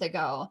month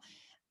ago.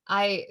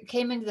 I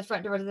came into the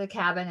front door to the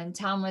cabin and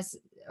Tom was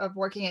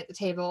working at the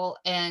table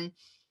and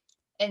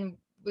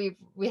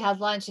we had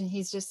lunch and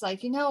he's just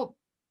like,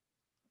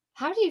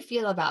 how do you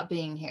feel about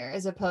being here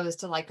as opposed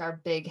to like our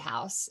big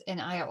house in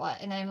Iowa?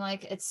 And I'm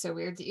like, it's so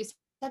weird that you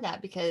said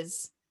that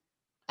because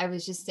I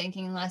was just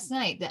thinking last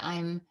night that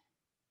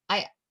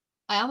I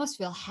I almost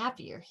feel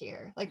happier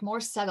here, like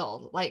more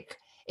settled, like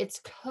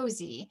it's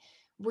cozy.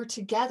 We're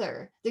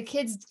together. The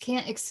kids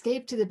can't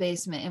escape to the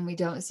basement and we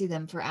don't see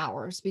them for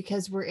hours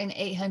because we're in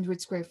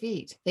 800 square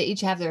feet. They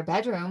each have their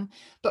bedroom,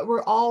 but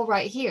we're all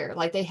right here.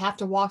 Like they have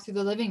to walk through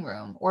the living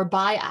room or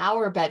buy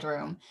our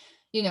bedroom,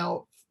 you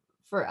know,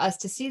 for us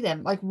to see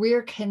them. Like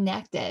we're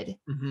connected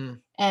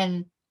Mhm.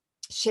 and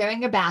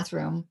sharing a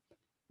bathroom.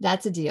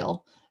 That's a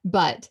deal.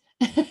 But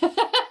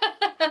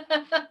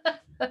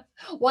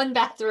one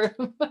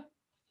bathroom.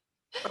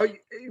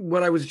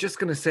 What I was just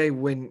gonna say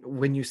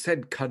when you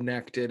said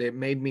connected, it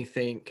made me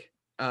think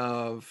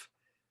of,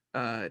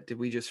 did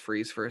we just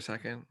freeze for a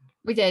second?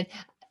 We did.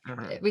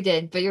 Uh-huh. We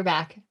did, but you're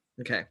back.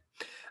 Okay.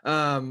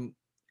 Um,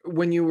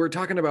 when you were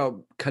talking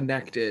about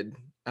connected,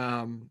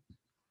 um,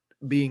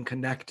 being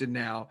connected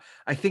now,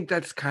 I think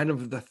that's kind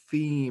of the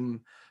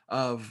theme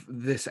of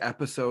this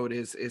episode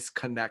is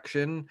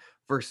connection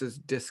versus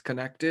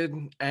disconnected.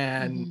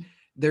 And Mhm,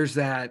 there's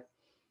that,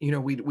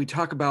 we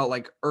talk about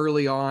like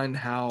early on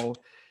how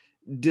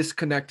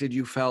disconnected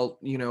you felt,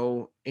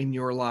 in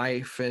your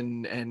life,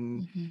 and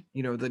mhm.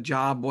 the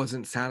job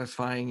wasn't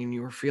satisfying and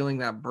you were feeling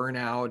that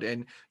burnout,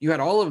 and you had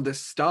all of this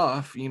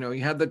stuff, you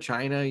had the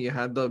china, you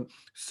had the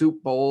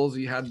soup bowls,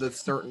 you had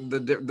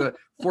the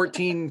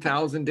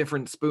 14,000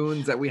 different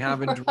spoons that we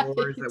have in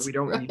drawers that we Right,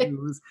 don't right.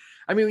 use.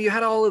 I mean, you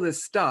had all of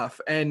this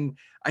stuff, and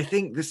I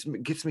think this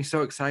gets me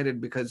so excited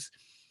because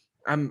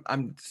I'm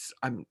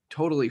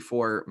totally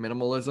for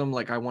minimalism.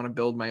 Like I want to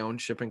build my own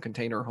shipping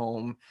container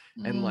home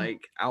and Mm,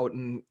 like out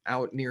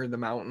near the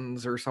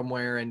mountains or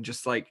somewhere, and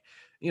just like,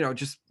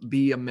 just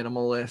be a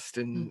minimalist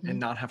and mhm.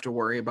 not have to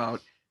worry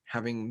about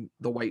having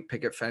the white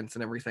picket fence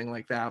and everything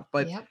like that.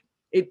 But Yep.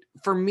 it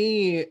for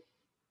me,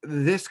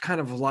 this kind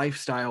of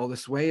lifestyle,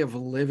 this way of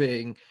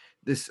living,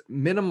 this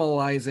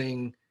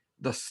minimalizing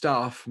the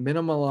stuff,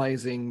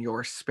 minimalizing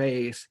your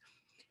space,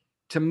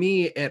 to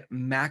me, it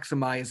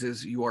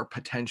maximizes your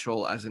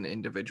potential as an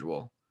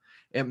individual.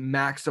 It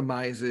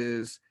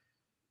maximizes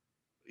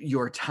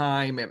your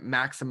time, it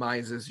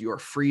maximizes your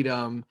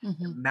freedom,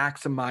 it Mhm,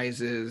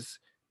 maximizes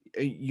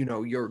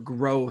your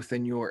growth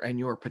and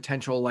your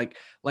potential. Like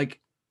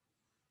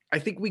I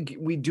think we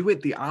do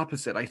it the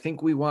opposite. I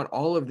think we want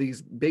all of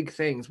these big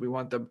things. We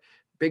want the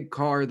big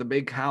car, the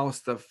big house,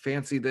 the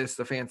fancy this,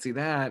 the fancy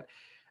that,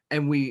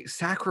 and we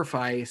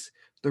sacrifice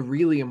the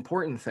really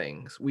important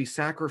things. We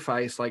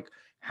sacrifice like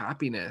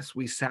happiness.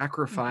 We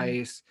mhm.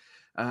 sacrifice,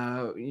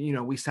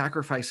 we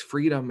sacrifice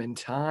freedom and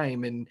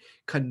time and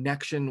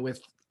connection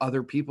with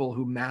other people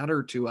who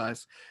matter to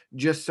us,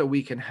 just so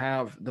we can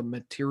have the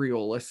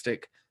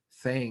materialistic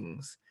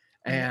things.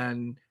 Right.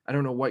 And I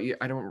don't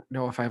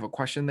know if I have a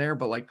question there,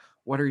 but like,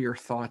 what are your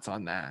thoughts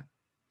on that?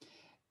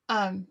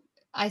 Um,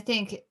 I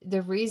think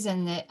the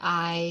reason that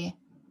I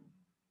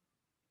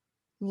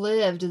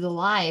lived the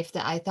life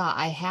that I thought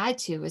I had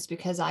to was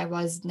because I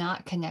was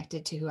not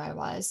connected to who I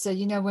was. So,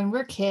 when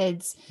we're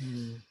kids,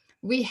 Mm,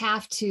 we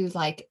have to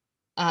like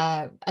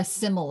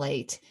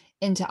assimilate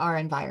into our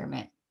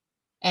environment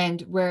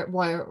and where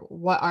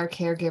what our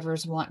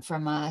caregivers want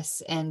from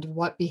us and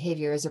what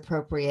behavior is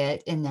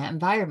appropriate in that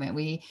environment.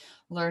 We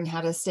learn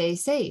how to stay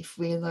safe.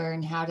 We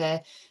learn how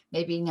to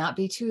maybe not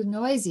be too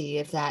noisy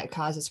if that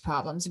causes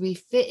problems. We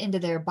fit into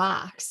their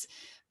box.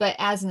 But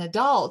as an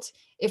adult,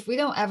 if we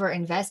don't ever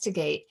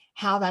investigate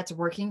how that's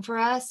working for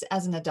us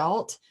as an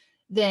adult,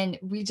 then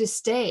we just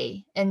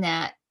stay in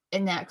that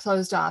in that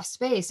closed off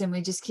space, and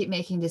we just keep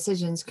making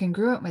decisions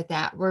congruent with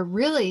that, where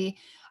really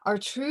our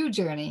true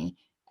journey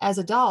as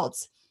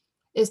adults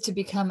is to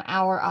become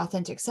our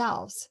authentic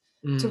selves,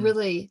 to Mm,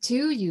 really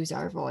to use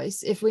our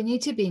voice. If we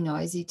need to be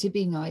noisy, to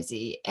be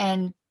noisy.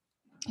 And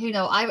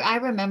I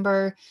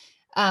remember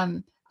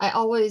I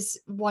always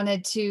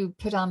wanted to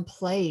put on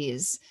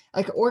plays,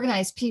 like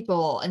organize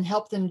people and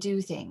help them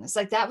do things.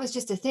 Like that was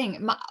just a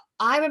thing.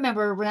 I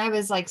remember when I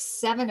was like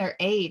 7 or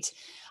 8,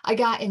 I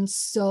got in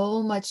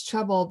so much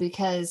trouble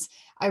because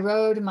I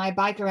rode my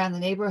bike around the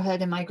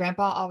neighborhood, and my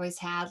grandpa always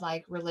had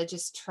like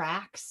religious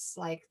tracts,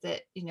 like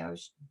that,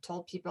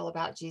 told people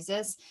about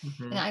Jesus.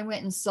 And mhm, I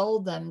went and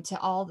sold them to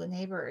all the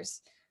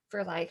neighbors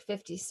for like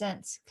 50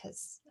 cents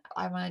because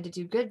I wanted to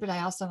do good, but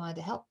I also wanted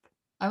to help.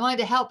 I wanted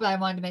to help, but I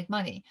wanted to make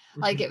money.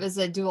 Like it mhm, was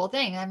a dual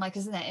thing. And I'm like,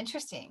 isn't that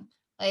interesting?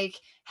 Like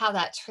how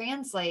that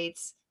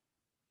translates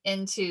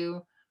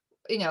into,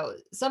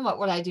 somewhat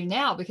what I do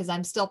now, because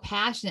I'm still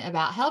passionate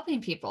about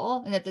helping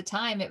people. And at the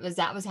time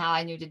that was how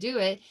I knew to do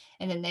it.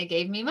 And then they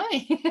gave me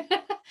money.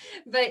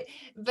 but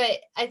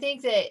I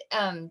think that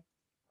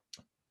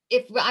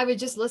if I would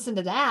just listen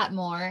to that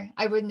more,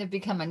 I wouldn't have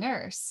become a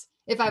nurse.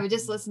 If I would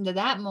just mhm. listen to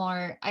that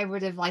more, I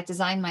would have like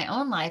designed my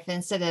own life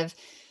instead of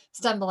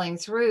stumbling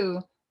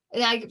through.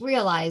 And I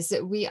realize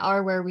that we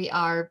are where we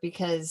are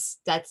because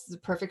that's the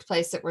perfect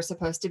place that we're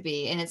supposed to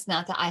be. And it's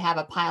not that I have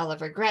a pile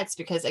of regrets,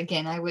 because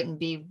again, I wouldn't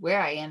be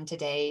where I am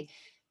today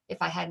if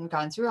I hadn't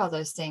gone through all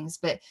those things.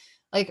 But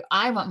like,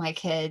 I want my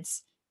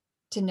kids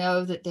to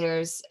know that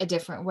there's a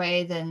different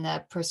way than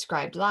the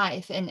prescribed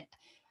life. And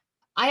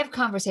I have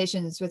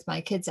conversations with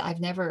my kids I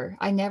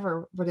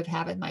never would have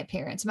had with my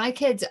parents. My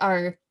kids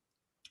are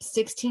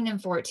 16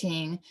 and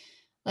 14.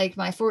 Like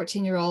my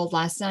 14-year-old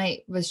last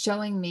night was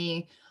showing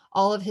me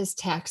all of his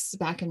texts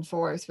back and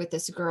forth with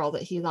this girl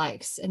that he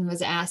likes, and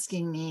was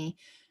asking me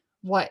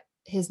what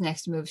his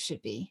next move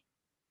should be.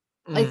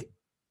 Mm,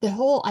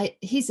 Like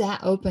he's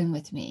that open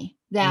with me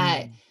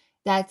that mm,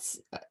 that's,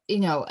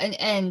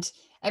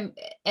 and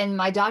and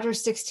my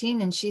daughter's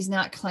 16, and she's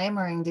not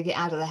clamoring to get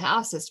out of the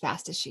house as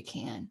fast as she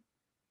can.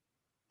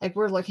 Like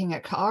we're looking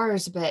at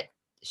cars, but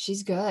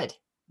she's good.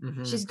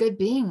 mhm, She's good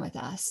being with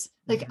us.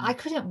 Like I mhm.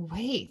 couldn't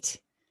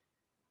wait.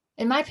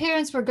 And my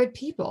parents were good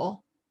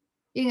people,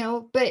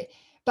 but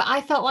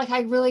I felt like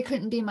I really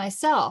couldn't be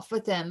myself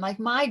with them. Like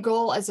my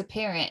goal as a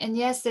parent, and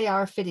yes, they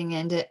are fitting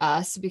into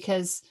us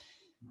because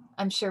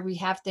I'm sure we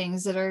have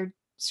things that are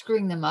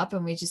screwing them up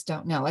and we just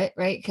don't know it,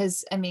 right?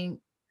 Because I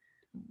mean,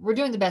 we're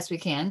doing the best we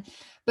can,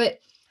 but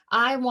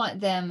I want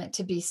them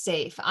to be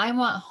safe. I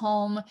want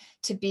home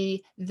to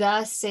be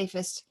the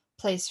safest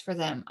place for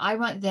them. I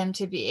want them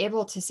to be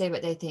able to say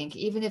what they think,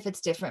 even if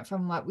it's different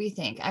from what we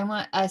think. I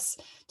want us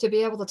to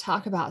be able to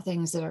talk about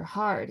things that are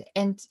hard.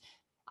 And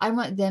I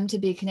want them to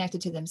be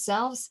connected to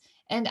themselves.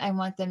 And I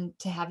want them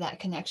to have that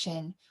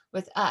connection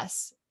with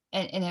us,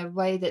 and in a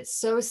way that's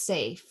so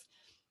safe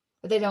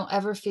that they don't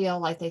ever feel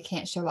like they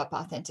can't show up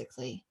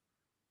authentically.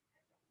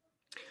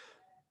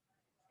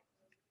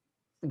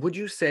 Would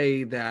you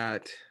say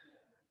that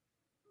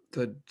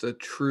the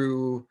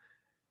true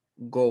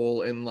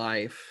goal in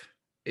life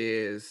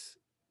is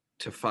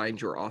to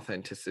find your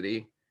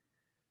authenticity?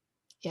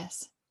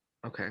 Yes.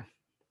 Okay.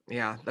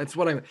 Yeah, that's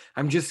what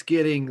I'm just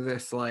getting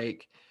this,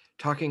 like,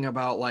 talking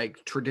about like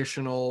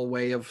traditional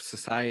way of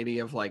society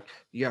of like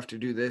you have to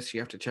do this, you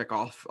have to check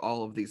off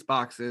all of these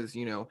boxes,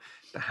 the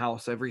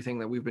house, everything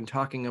that we've been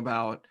talking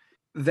about.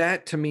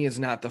 That to me is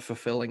not the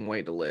fulfilling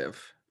way to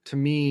live. To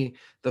me,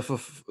 the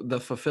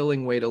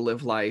fulfilling way to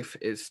live life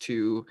is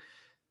to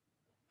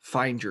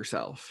find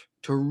yourself,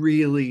 to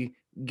really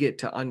get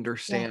to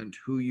Yeah. understand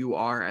who you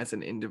are as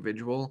an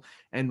individual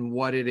and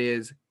what it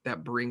is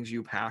that brings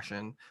you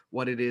passion,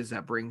 what it is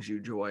that brings you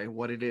joy,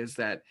 what it is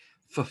that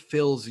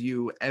fulfills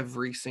you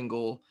every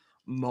single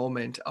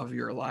moment of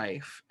your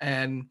life.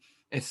 And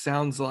it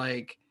sounds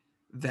like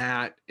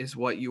that is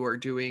what you are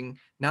doing,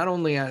 not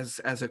only as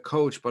a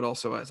coach but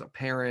also as a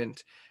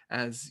parent,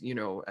 as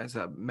as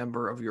a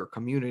member of your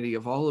community,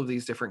 of all of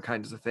these different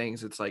kinds of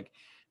things. It's like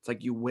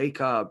you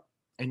wake up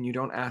and you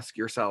don't ask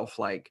yourself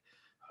like,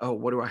 oh,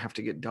 what do I have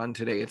to get done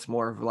today? It's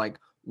more of like,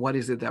 what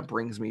is it that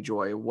brings me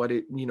joy? What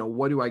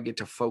do I get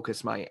to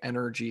focus my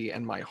energy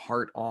and my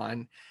heart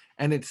on?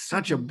 And it's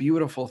such a Mhm.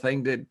 beautiful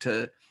thing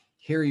to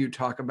hear you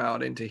talk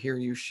about and to hear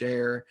you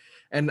share.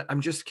 And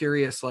I'm just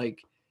curious,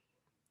 like,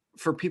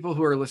 for people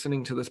who are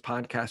listening to this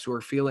podcast who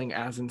are feeling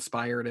as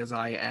inspired as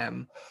I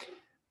am,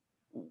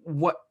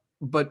 what,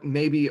 but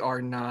maybe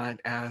are not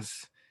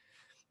as,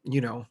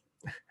 you know,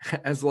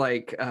 as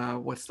like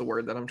what's the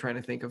word that I'm trying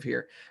to think of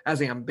here,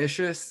 as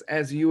ambitious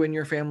as you and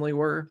your family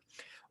were,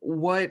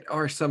 what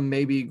are some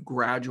maybe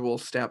gradual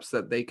steps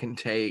that they can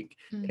take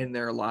Mm. in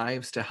their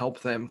lives to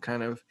help them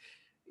kind of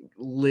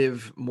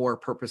live more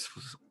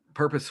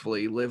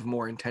purposefully, live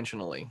more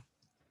intentionally?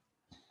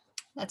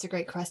 That's a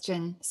great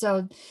question.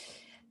 So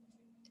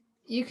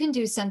you can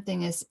do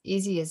something as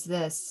easy as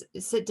this.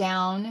 Sit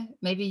down,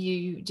 maybe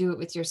you do it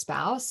with your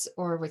spouse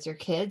or with your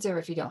kids, or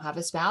if you don't have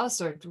a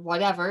spouse or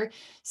whatever,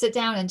 sit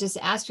down and just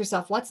ask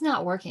yourself, what's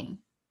not working?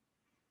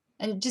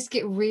 and just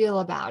get real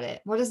about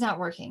it. What is not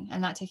working?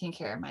 I'm not taking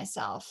care of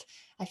myself.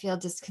 I feel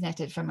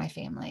disconnected from my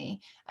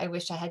family. I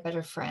wish I had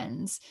better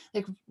friends.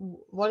 Like,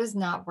 what is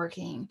not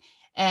working?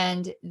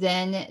 And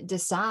then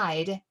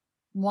decide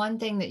one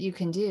thing that you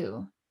can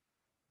do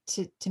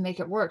to make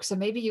it work. So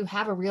maybe you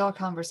have a real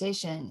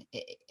conversation.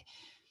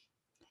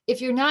 If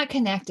you're not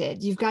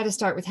connected, you've got to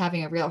start with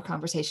having a real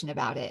conversation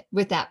about it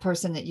with that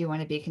person that you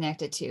want to be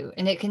connected to.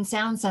 And it can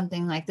sound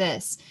something like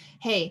this: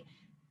 hey,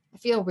 I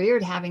feel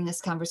weird having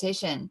this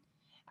conversation.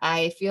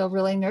 I feel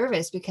really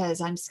nervous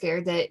because I'm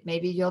scared that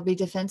maybe you'll be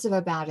defensive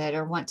about it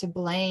or want to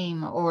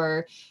blame,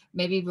 or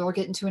maybe we'll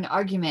get into an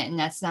argument, and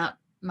that's not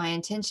my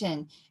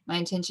intention. My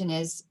intention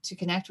is to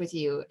connect with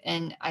you,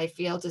 and I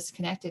feel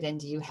disconnected. And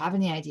do you have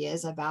any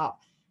ideas about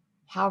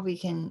how we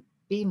can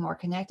be more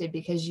connected,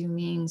 because you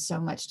mean so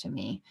much to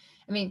me?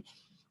 I mean,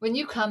 when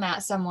you come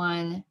at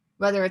someone,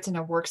 whether it's in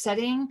a work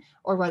setting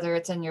or whether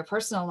it's in your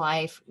personal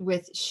life,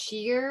 with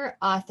sheer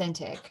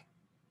authentic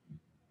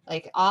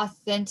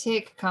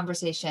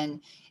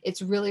conversation,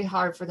 it's really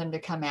hard for them to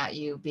come at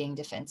you being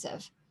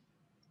defensive.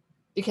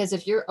 Because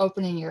if you're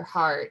opening your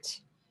heart,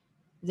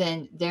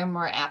 then they're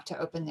more apt to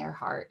open their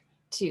heart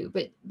too.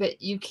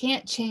 But you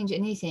can't change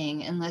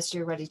anything unless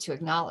you're ready to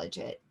acknowledge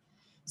it.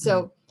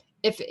 So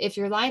if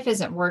your life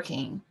isn't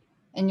working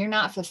and you're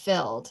not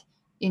fulfilled,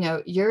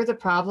 you're the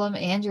problem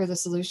and you're the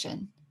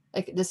solution.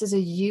 Like, this is a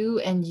you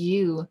and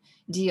you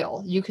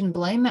deal. You can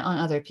blame it on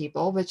other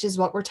people, which is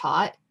what we're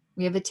taught.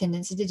 We have a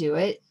tendency to do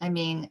it. I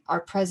mean, our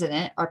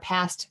president,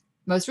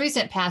 most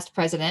recent past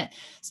president,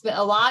 spent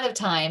a lot of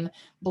time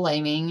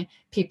blaming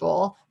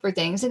people for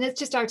things, and it's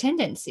just our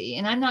tendency.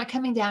 And I'm not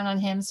coming down on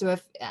him. So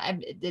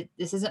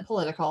this isn't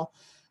political,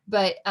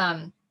 but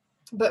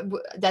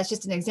that's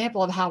just an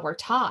example of how we're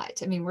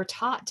taught. I mean, we're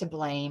taught to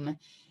blame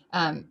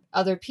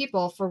other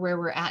people for where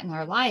we're at in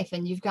our life.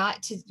 And you've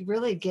got to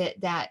really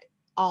get that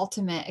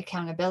ultimate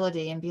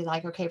accountability and be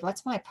like, okay,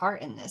 what's my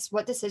part in this?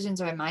 What decisions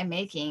am I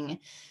making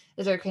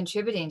that are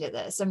contributing to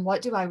this? And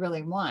what do I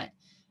really want?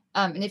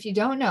 And if you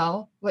don't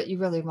know what you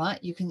really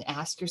want, you can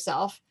ask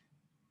yourself,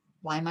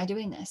 why am I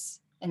doing this?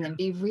 And then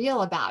be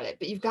real about it.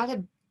 But you've got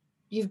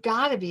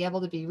to be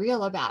able to be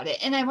real about it.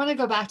 And I want to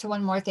go back to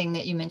one more thing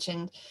that you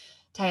mentioned,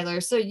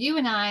 Tyler. So you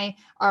and I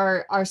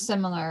are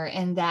similar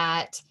in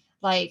that,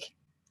 like,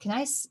 can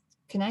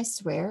I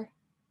swear?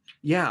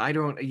 Yeah, I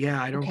don't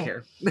Okay.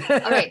 care.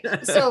 All right.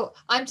 So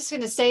I'm just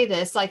going to say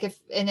this, like,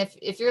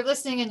 if you're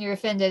listening and you're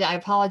offended, I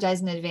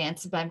apologize in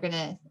advance, but I'm going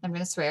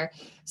to swear.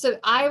 So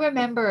I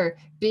remember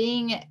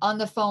being on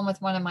the phone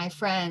with one of my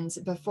friends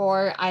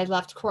before I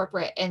left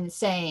corporate and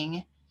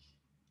saying,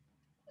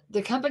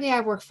 the company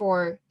I work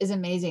for is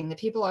amazing. The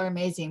people are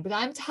amazing, but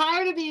I'm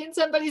tired of being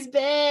somebody's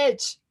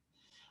bitch.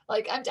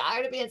 Like, I'm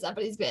tired of being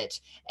somebody's bitch.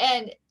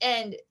 And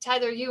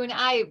Tyler, you and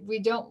I, we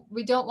don't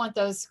want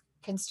those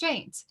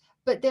constraints.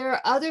 But there are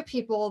other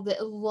people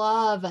that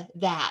love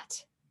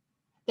that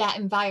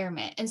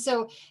environment. And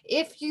so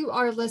if you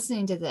are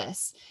listening to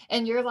this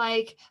and you're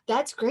like,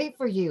 that's great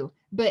for you,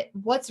 but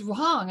what's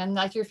wrong? And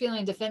like, you're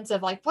feeling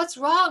defensive, like, what's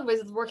wrong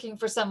with working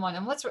for someone?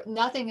 And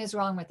nothing is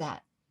wrong with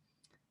that.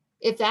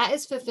 If that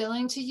is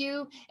fulfilling to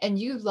you and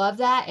you love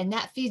that and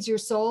that feeds your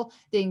soul,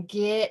 then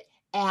get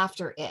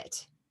after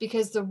it,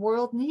 because the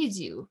world needs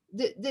you.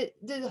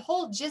 The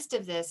whole gist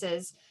of this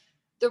is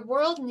the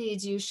world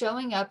needs you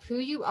showing up who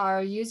you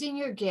are, using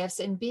your gifts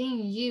and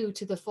being you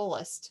to the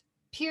fullest,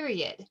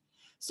 period.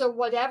 So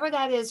whatever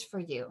that is for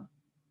you,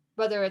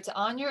 whether it's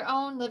on your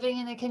own, living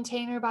in a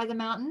container by the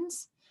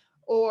mountains,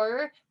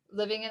 or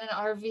living in an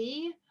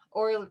RV,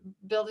 or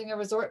building a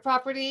resort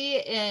property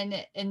in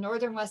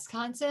northern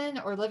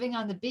Wisconsin, or living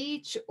on the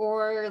beach,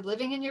 or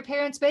living in your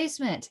parents'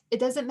 basement.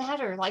 It doesn't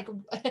matter. Like,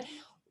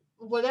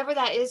 whatever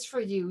that is for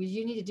you,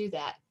 you need to do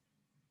that.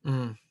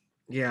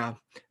 Yeah,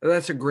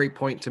 that's a great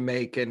point to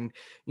make. And,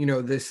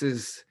 this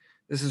is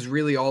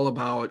really all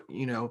about,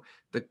 the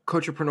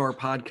Coachpreneur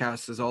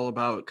podcast is all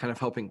about kind of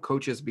helping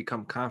coaches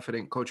become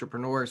confident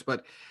coachpreneurs.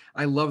 But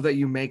I love that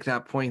you make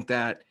that point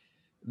that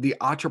the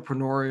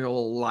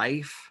entrepreneurial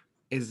life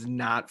is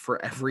not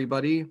for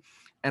everybody.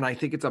 And I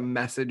think it's a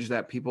message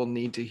that people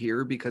need to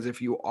hear, because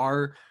if you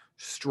are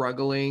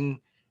struggling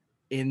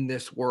in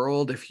this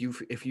world, if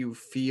you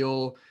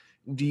feel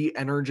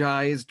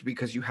de-energized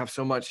because you have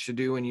so much to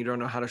do and you don't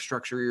know how to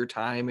structure your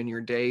time and your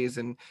days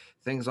and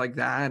things like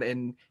that,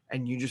 and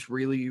you just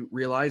really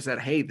realize that,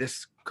 hey,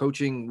 this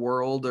coaching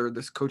world or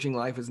this coaching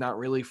life is not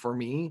really for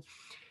me,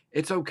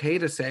 it's okay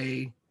to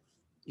say,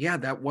 yeah,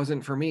 that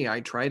wasn't for me. I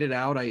tried it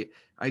out. I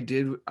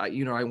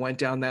went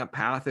down that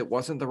path. It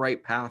wasn't the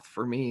right path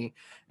for me.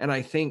 And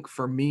I think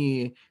for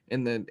me,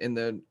 in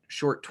the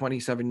short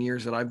 27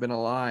 years that I've been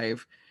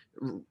alive,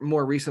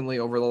 more recently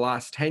over the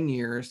last 10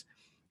 years,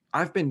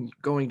 I've been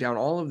going down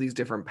all of these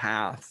different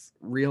paths,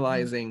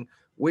 realizing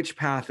which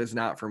path is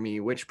not for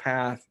me, which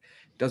path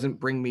doesn't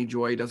bring me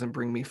joy, doesn't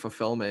bring me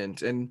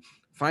fulfillment. And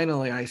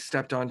finally, I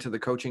stepped onto the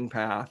coaching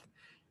path,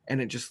 and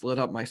it just lit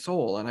up my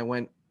soul. And I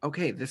went,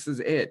 okay, this is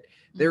it.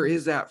 There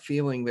is that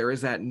feeling, there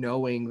is that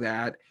knowing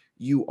that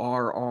you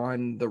are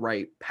on the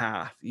right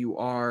path. You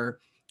are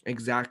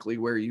exactly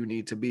where you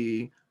need to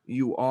be.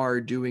 You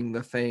are doing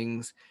the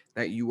things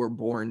that you were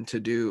born to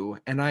do.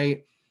 And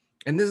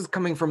this is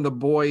coming from the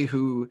boy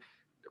who,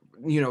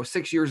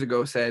 6 years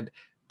ago said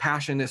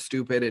passion is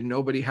stupid and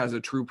nobody has a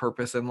true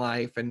purpose in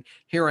life. And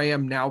here I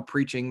am now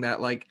preaching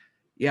that, like,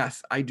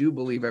 yes, I do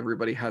believe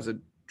everybody has a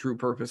true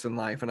purpose in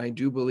life. And I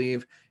do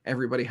believe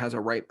everybody has a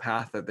right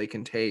path that they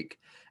can take.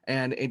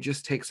 And it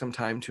just takes some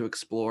time to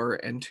explore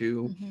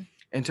Mhm.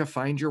 and to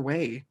find your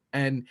way.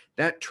 And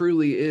that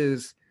truly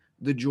is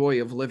the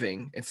joy of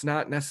living. It's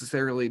not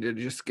necessarily to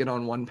just get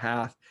on one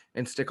path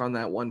and stick on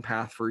that one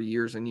path for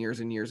years and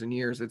years and years and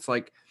years. It's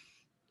like,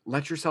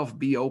 let yourself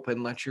be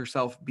open, let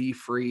yourself be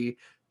free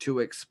to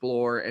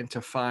explore and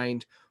to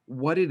find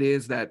what it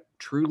is that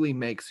truly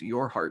makes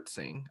your heart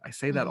sing. I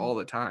say that Mhm. all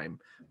the time,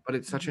 but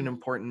it's such an Mhm.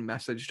 important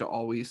message to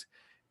always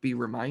be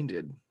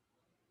reminded.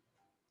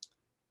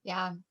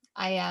 Yeah.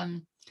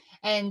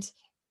 And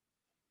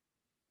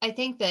I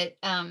think that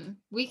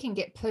we can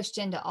get pushed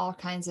into all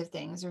kinds of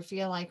things or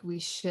feel like we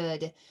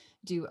should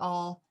do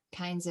all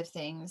kinds of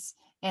things.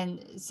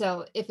 And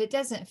so if it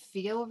doesn't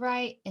feel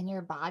right in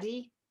your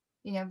body,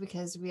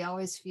 because we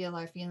always feel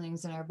our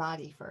feelings in our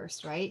body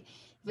first, right?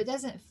 If it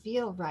doesn't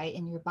feel right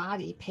in your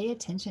body, pay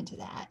attention to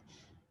that.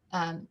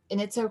 And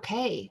it's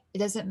okay. It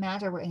doesn't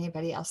matter what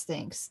anybody else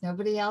thinks.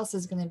 Nobody else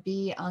is going to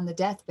be on the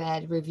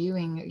deathbed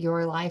reviewing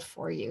your life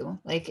for you.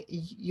 Like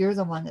you're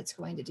the one that's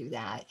going to do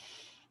that.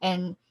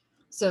 And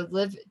so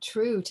live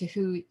true to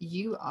who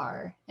you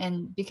are.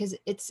 And because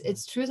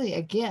it's truly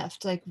a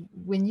gift. Like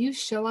when you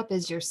show up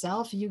as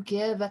yourself, you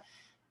give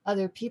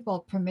other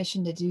people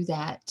permission to do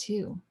that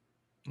too.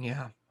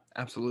 Yeah,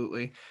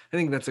 absolutely. I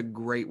think that's a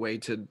great way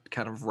to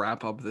kind of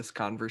wrap up this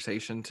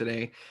conversation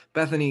today.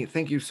 Bethany,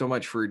 thank you so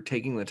much for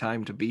taking the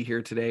time to be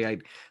here today.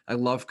 I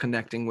love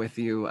connecting with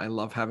you. I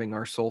love having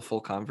our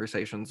soulful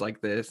conversations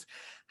like this.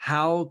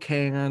 How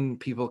can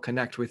people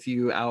connect with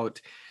you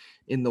out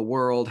in the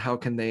world? How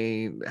can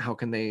they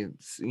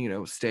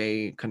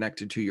stay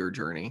connected to your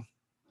journey?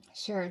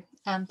 Sure.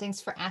 Thanks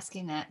for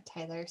asking that,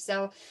 Tyler.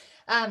 So,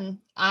 I'm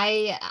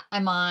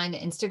on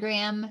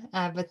Instagram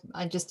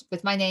just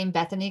with my name,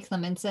 Bethany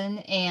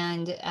Clemenson,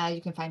 and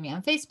you can find me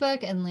on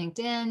Facebook and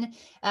LinkedIn.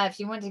 If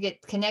you want to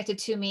get connected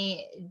to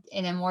me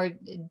in a more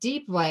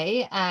deep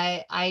way,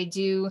 I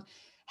do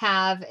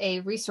have a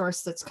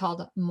resource that's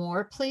called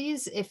More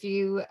Please. If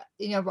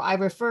I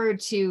refer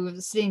to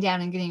sitting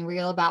down and getting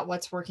real about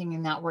what's working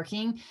and not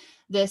working.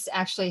 This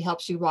actually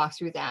helps you walk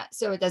through that.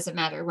 So it doesn't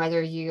matter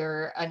whether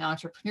you're an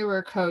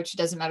entrepreneur, coach, it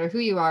doesn't matter who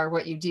you are,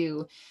 what you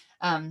do.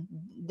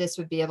 This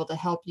would be able to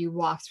help you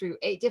walk through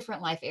 8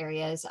 different life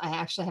areas. I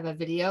actually have a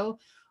video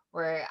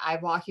where I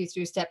walk you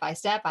through step by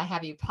step. I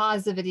have you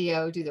pause the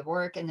video, do the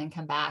work, and then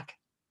come back.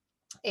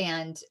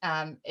 And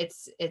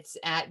it's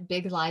at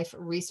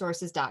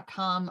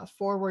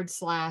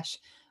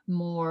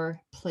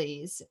bigliferesources.com/more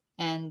please.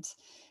 And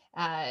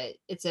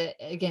it's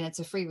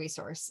a free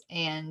resource.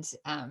 And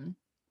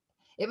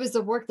it was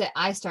the work that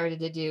I started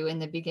to do in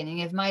the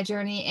beginning of my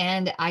journey,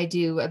 and I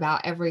do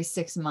about every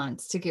 6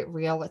 months to get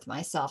real with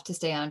myself, to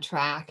stay on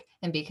track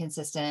and be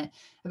consistent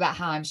about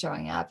how I'm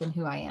showing up and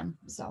who I am.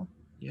 So,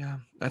 Yeah,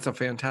 that's a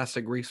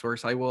fantastic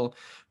resource. I will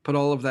put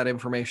all of that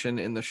information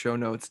in the show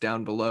notes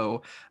down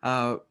below.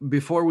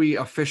 Before we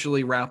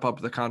officially wrap up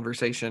the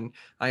conversation,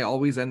 I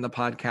always end the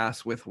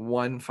podcast with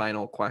one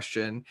final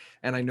question.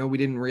 And I know we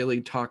didn't really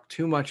talk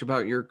too much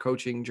about your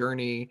coaching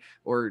journey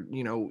or,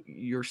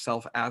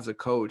 yourself as a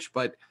coach,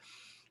 but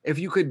if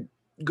you could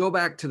go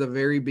back to the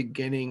very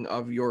beginning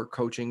of your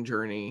coaching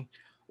journey,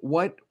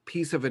 what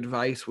piece of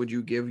advice would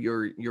you give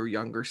your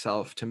younger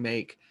self to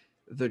make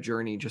the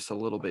journey just a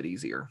little bit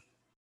easier?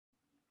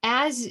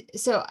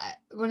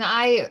 when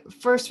I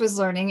first was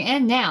learning,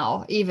 and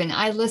now even,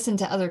 I listened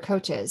to other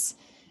coaches,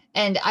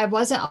 and I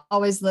wasn't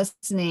always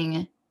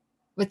listening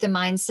with the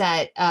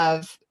mindset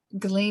of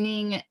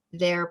gleaning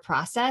their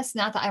process.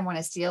 Not that I want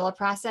to steal a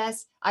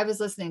process. I was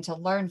listening to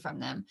learn from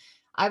them.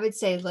 I would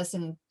say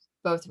listen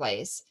both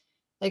ways.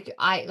 Like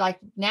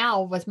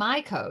now with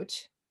my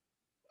coach,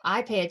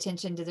 I pay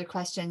attention to the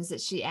questions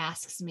that she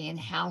asks me and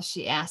how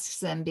she asks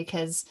them,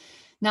 because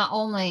not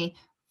only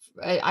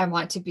I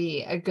want to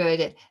be a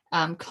good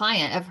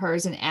client of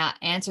hers and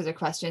answer the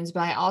questions,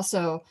 but I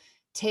also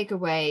take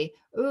away,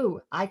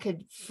 ooh, I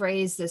could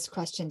phrase this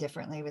question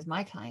differently with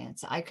my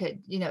clients. I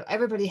could,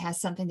 everybody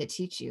has something to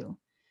teach you.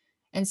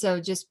 And so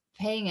just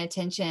paying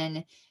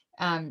attention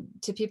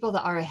to people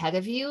that are ahead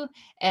of you,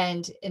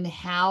 and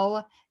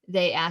how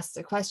they ask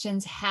the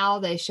questions, how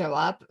they show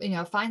up,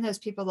 find those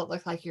people that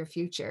look like your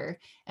future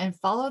and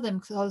follow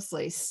them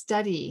closely,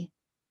 study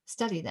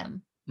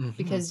them, Hmm.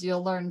 because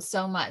you'll learn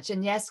so much.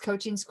 And yes,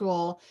 coaching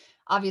school,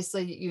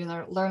 obviously you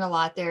learn a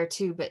lot there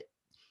too, but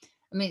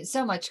I mean,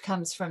 so much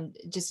comes from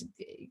just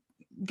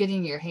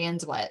getting your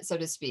hands wet, so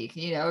to speak,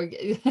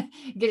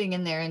 getting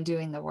in there and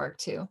doing the work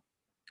too.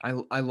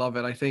 I love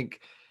it. I think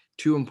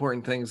two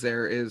important things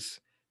there is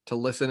to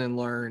listen and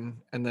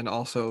learn, and then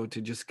also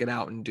to just get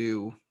out and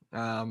do.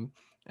 And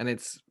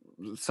it's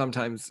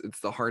sometimes it's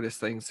the hardest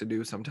things to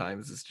do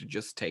sometimes is to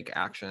just take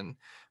action,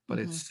 but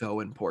it's Mhm. so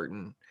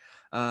important.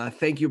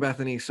 Thank you,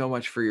 Bethany, so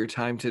much for your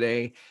time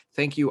today.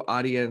 Thank you,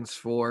 audience,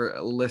 for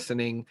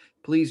listening.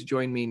 Please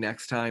join me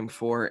next time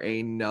for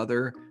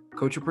another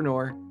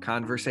Coachpreneur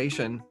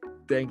conversation.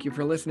 Thank you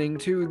for listening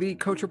to the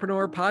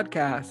Coachpreneur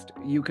podcast.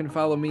 You can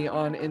follow me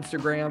on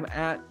Instagram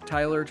at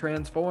Tyler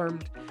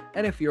Transformed.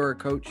 And if you're a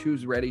coach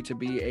who's ready to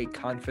be a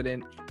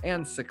confident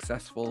and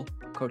successful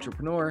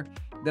coachpreneur,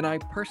 then I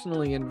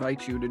personally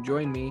invite you to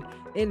join me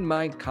in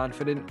my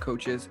Confident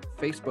Coaches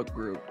Facebook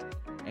group.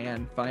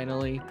 And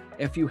finally,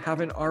 if you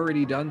haven't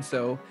already done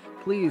so,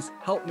 please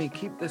help me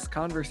keep this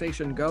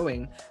conversation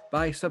going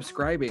by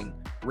subscribing,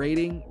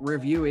 rating,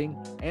 reviewing,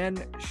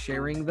 and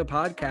sharing the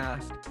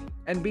podcast.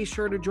 And be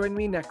sure to join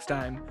me next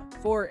time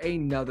for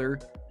another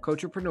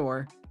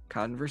Coachpreneur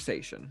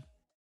conversation.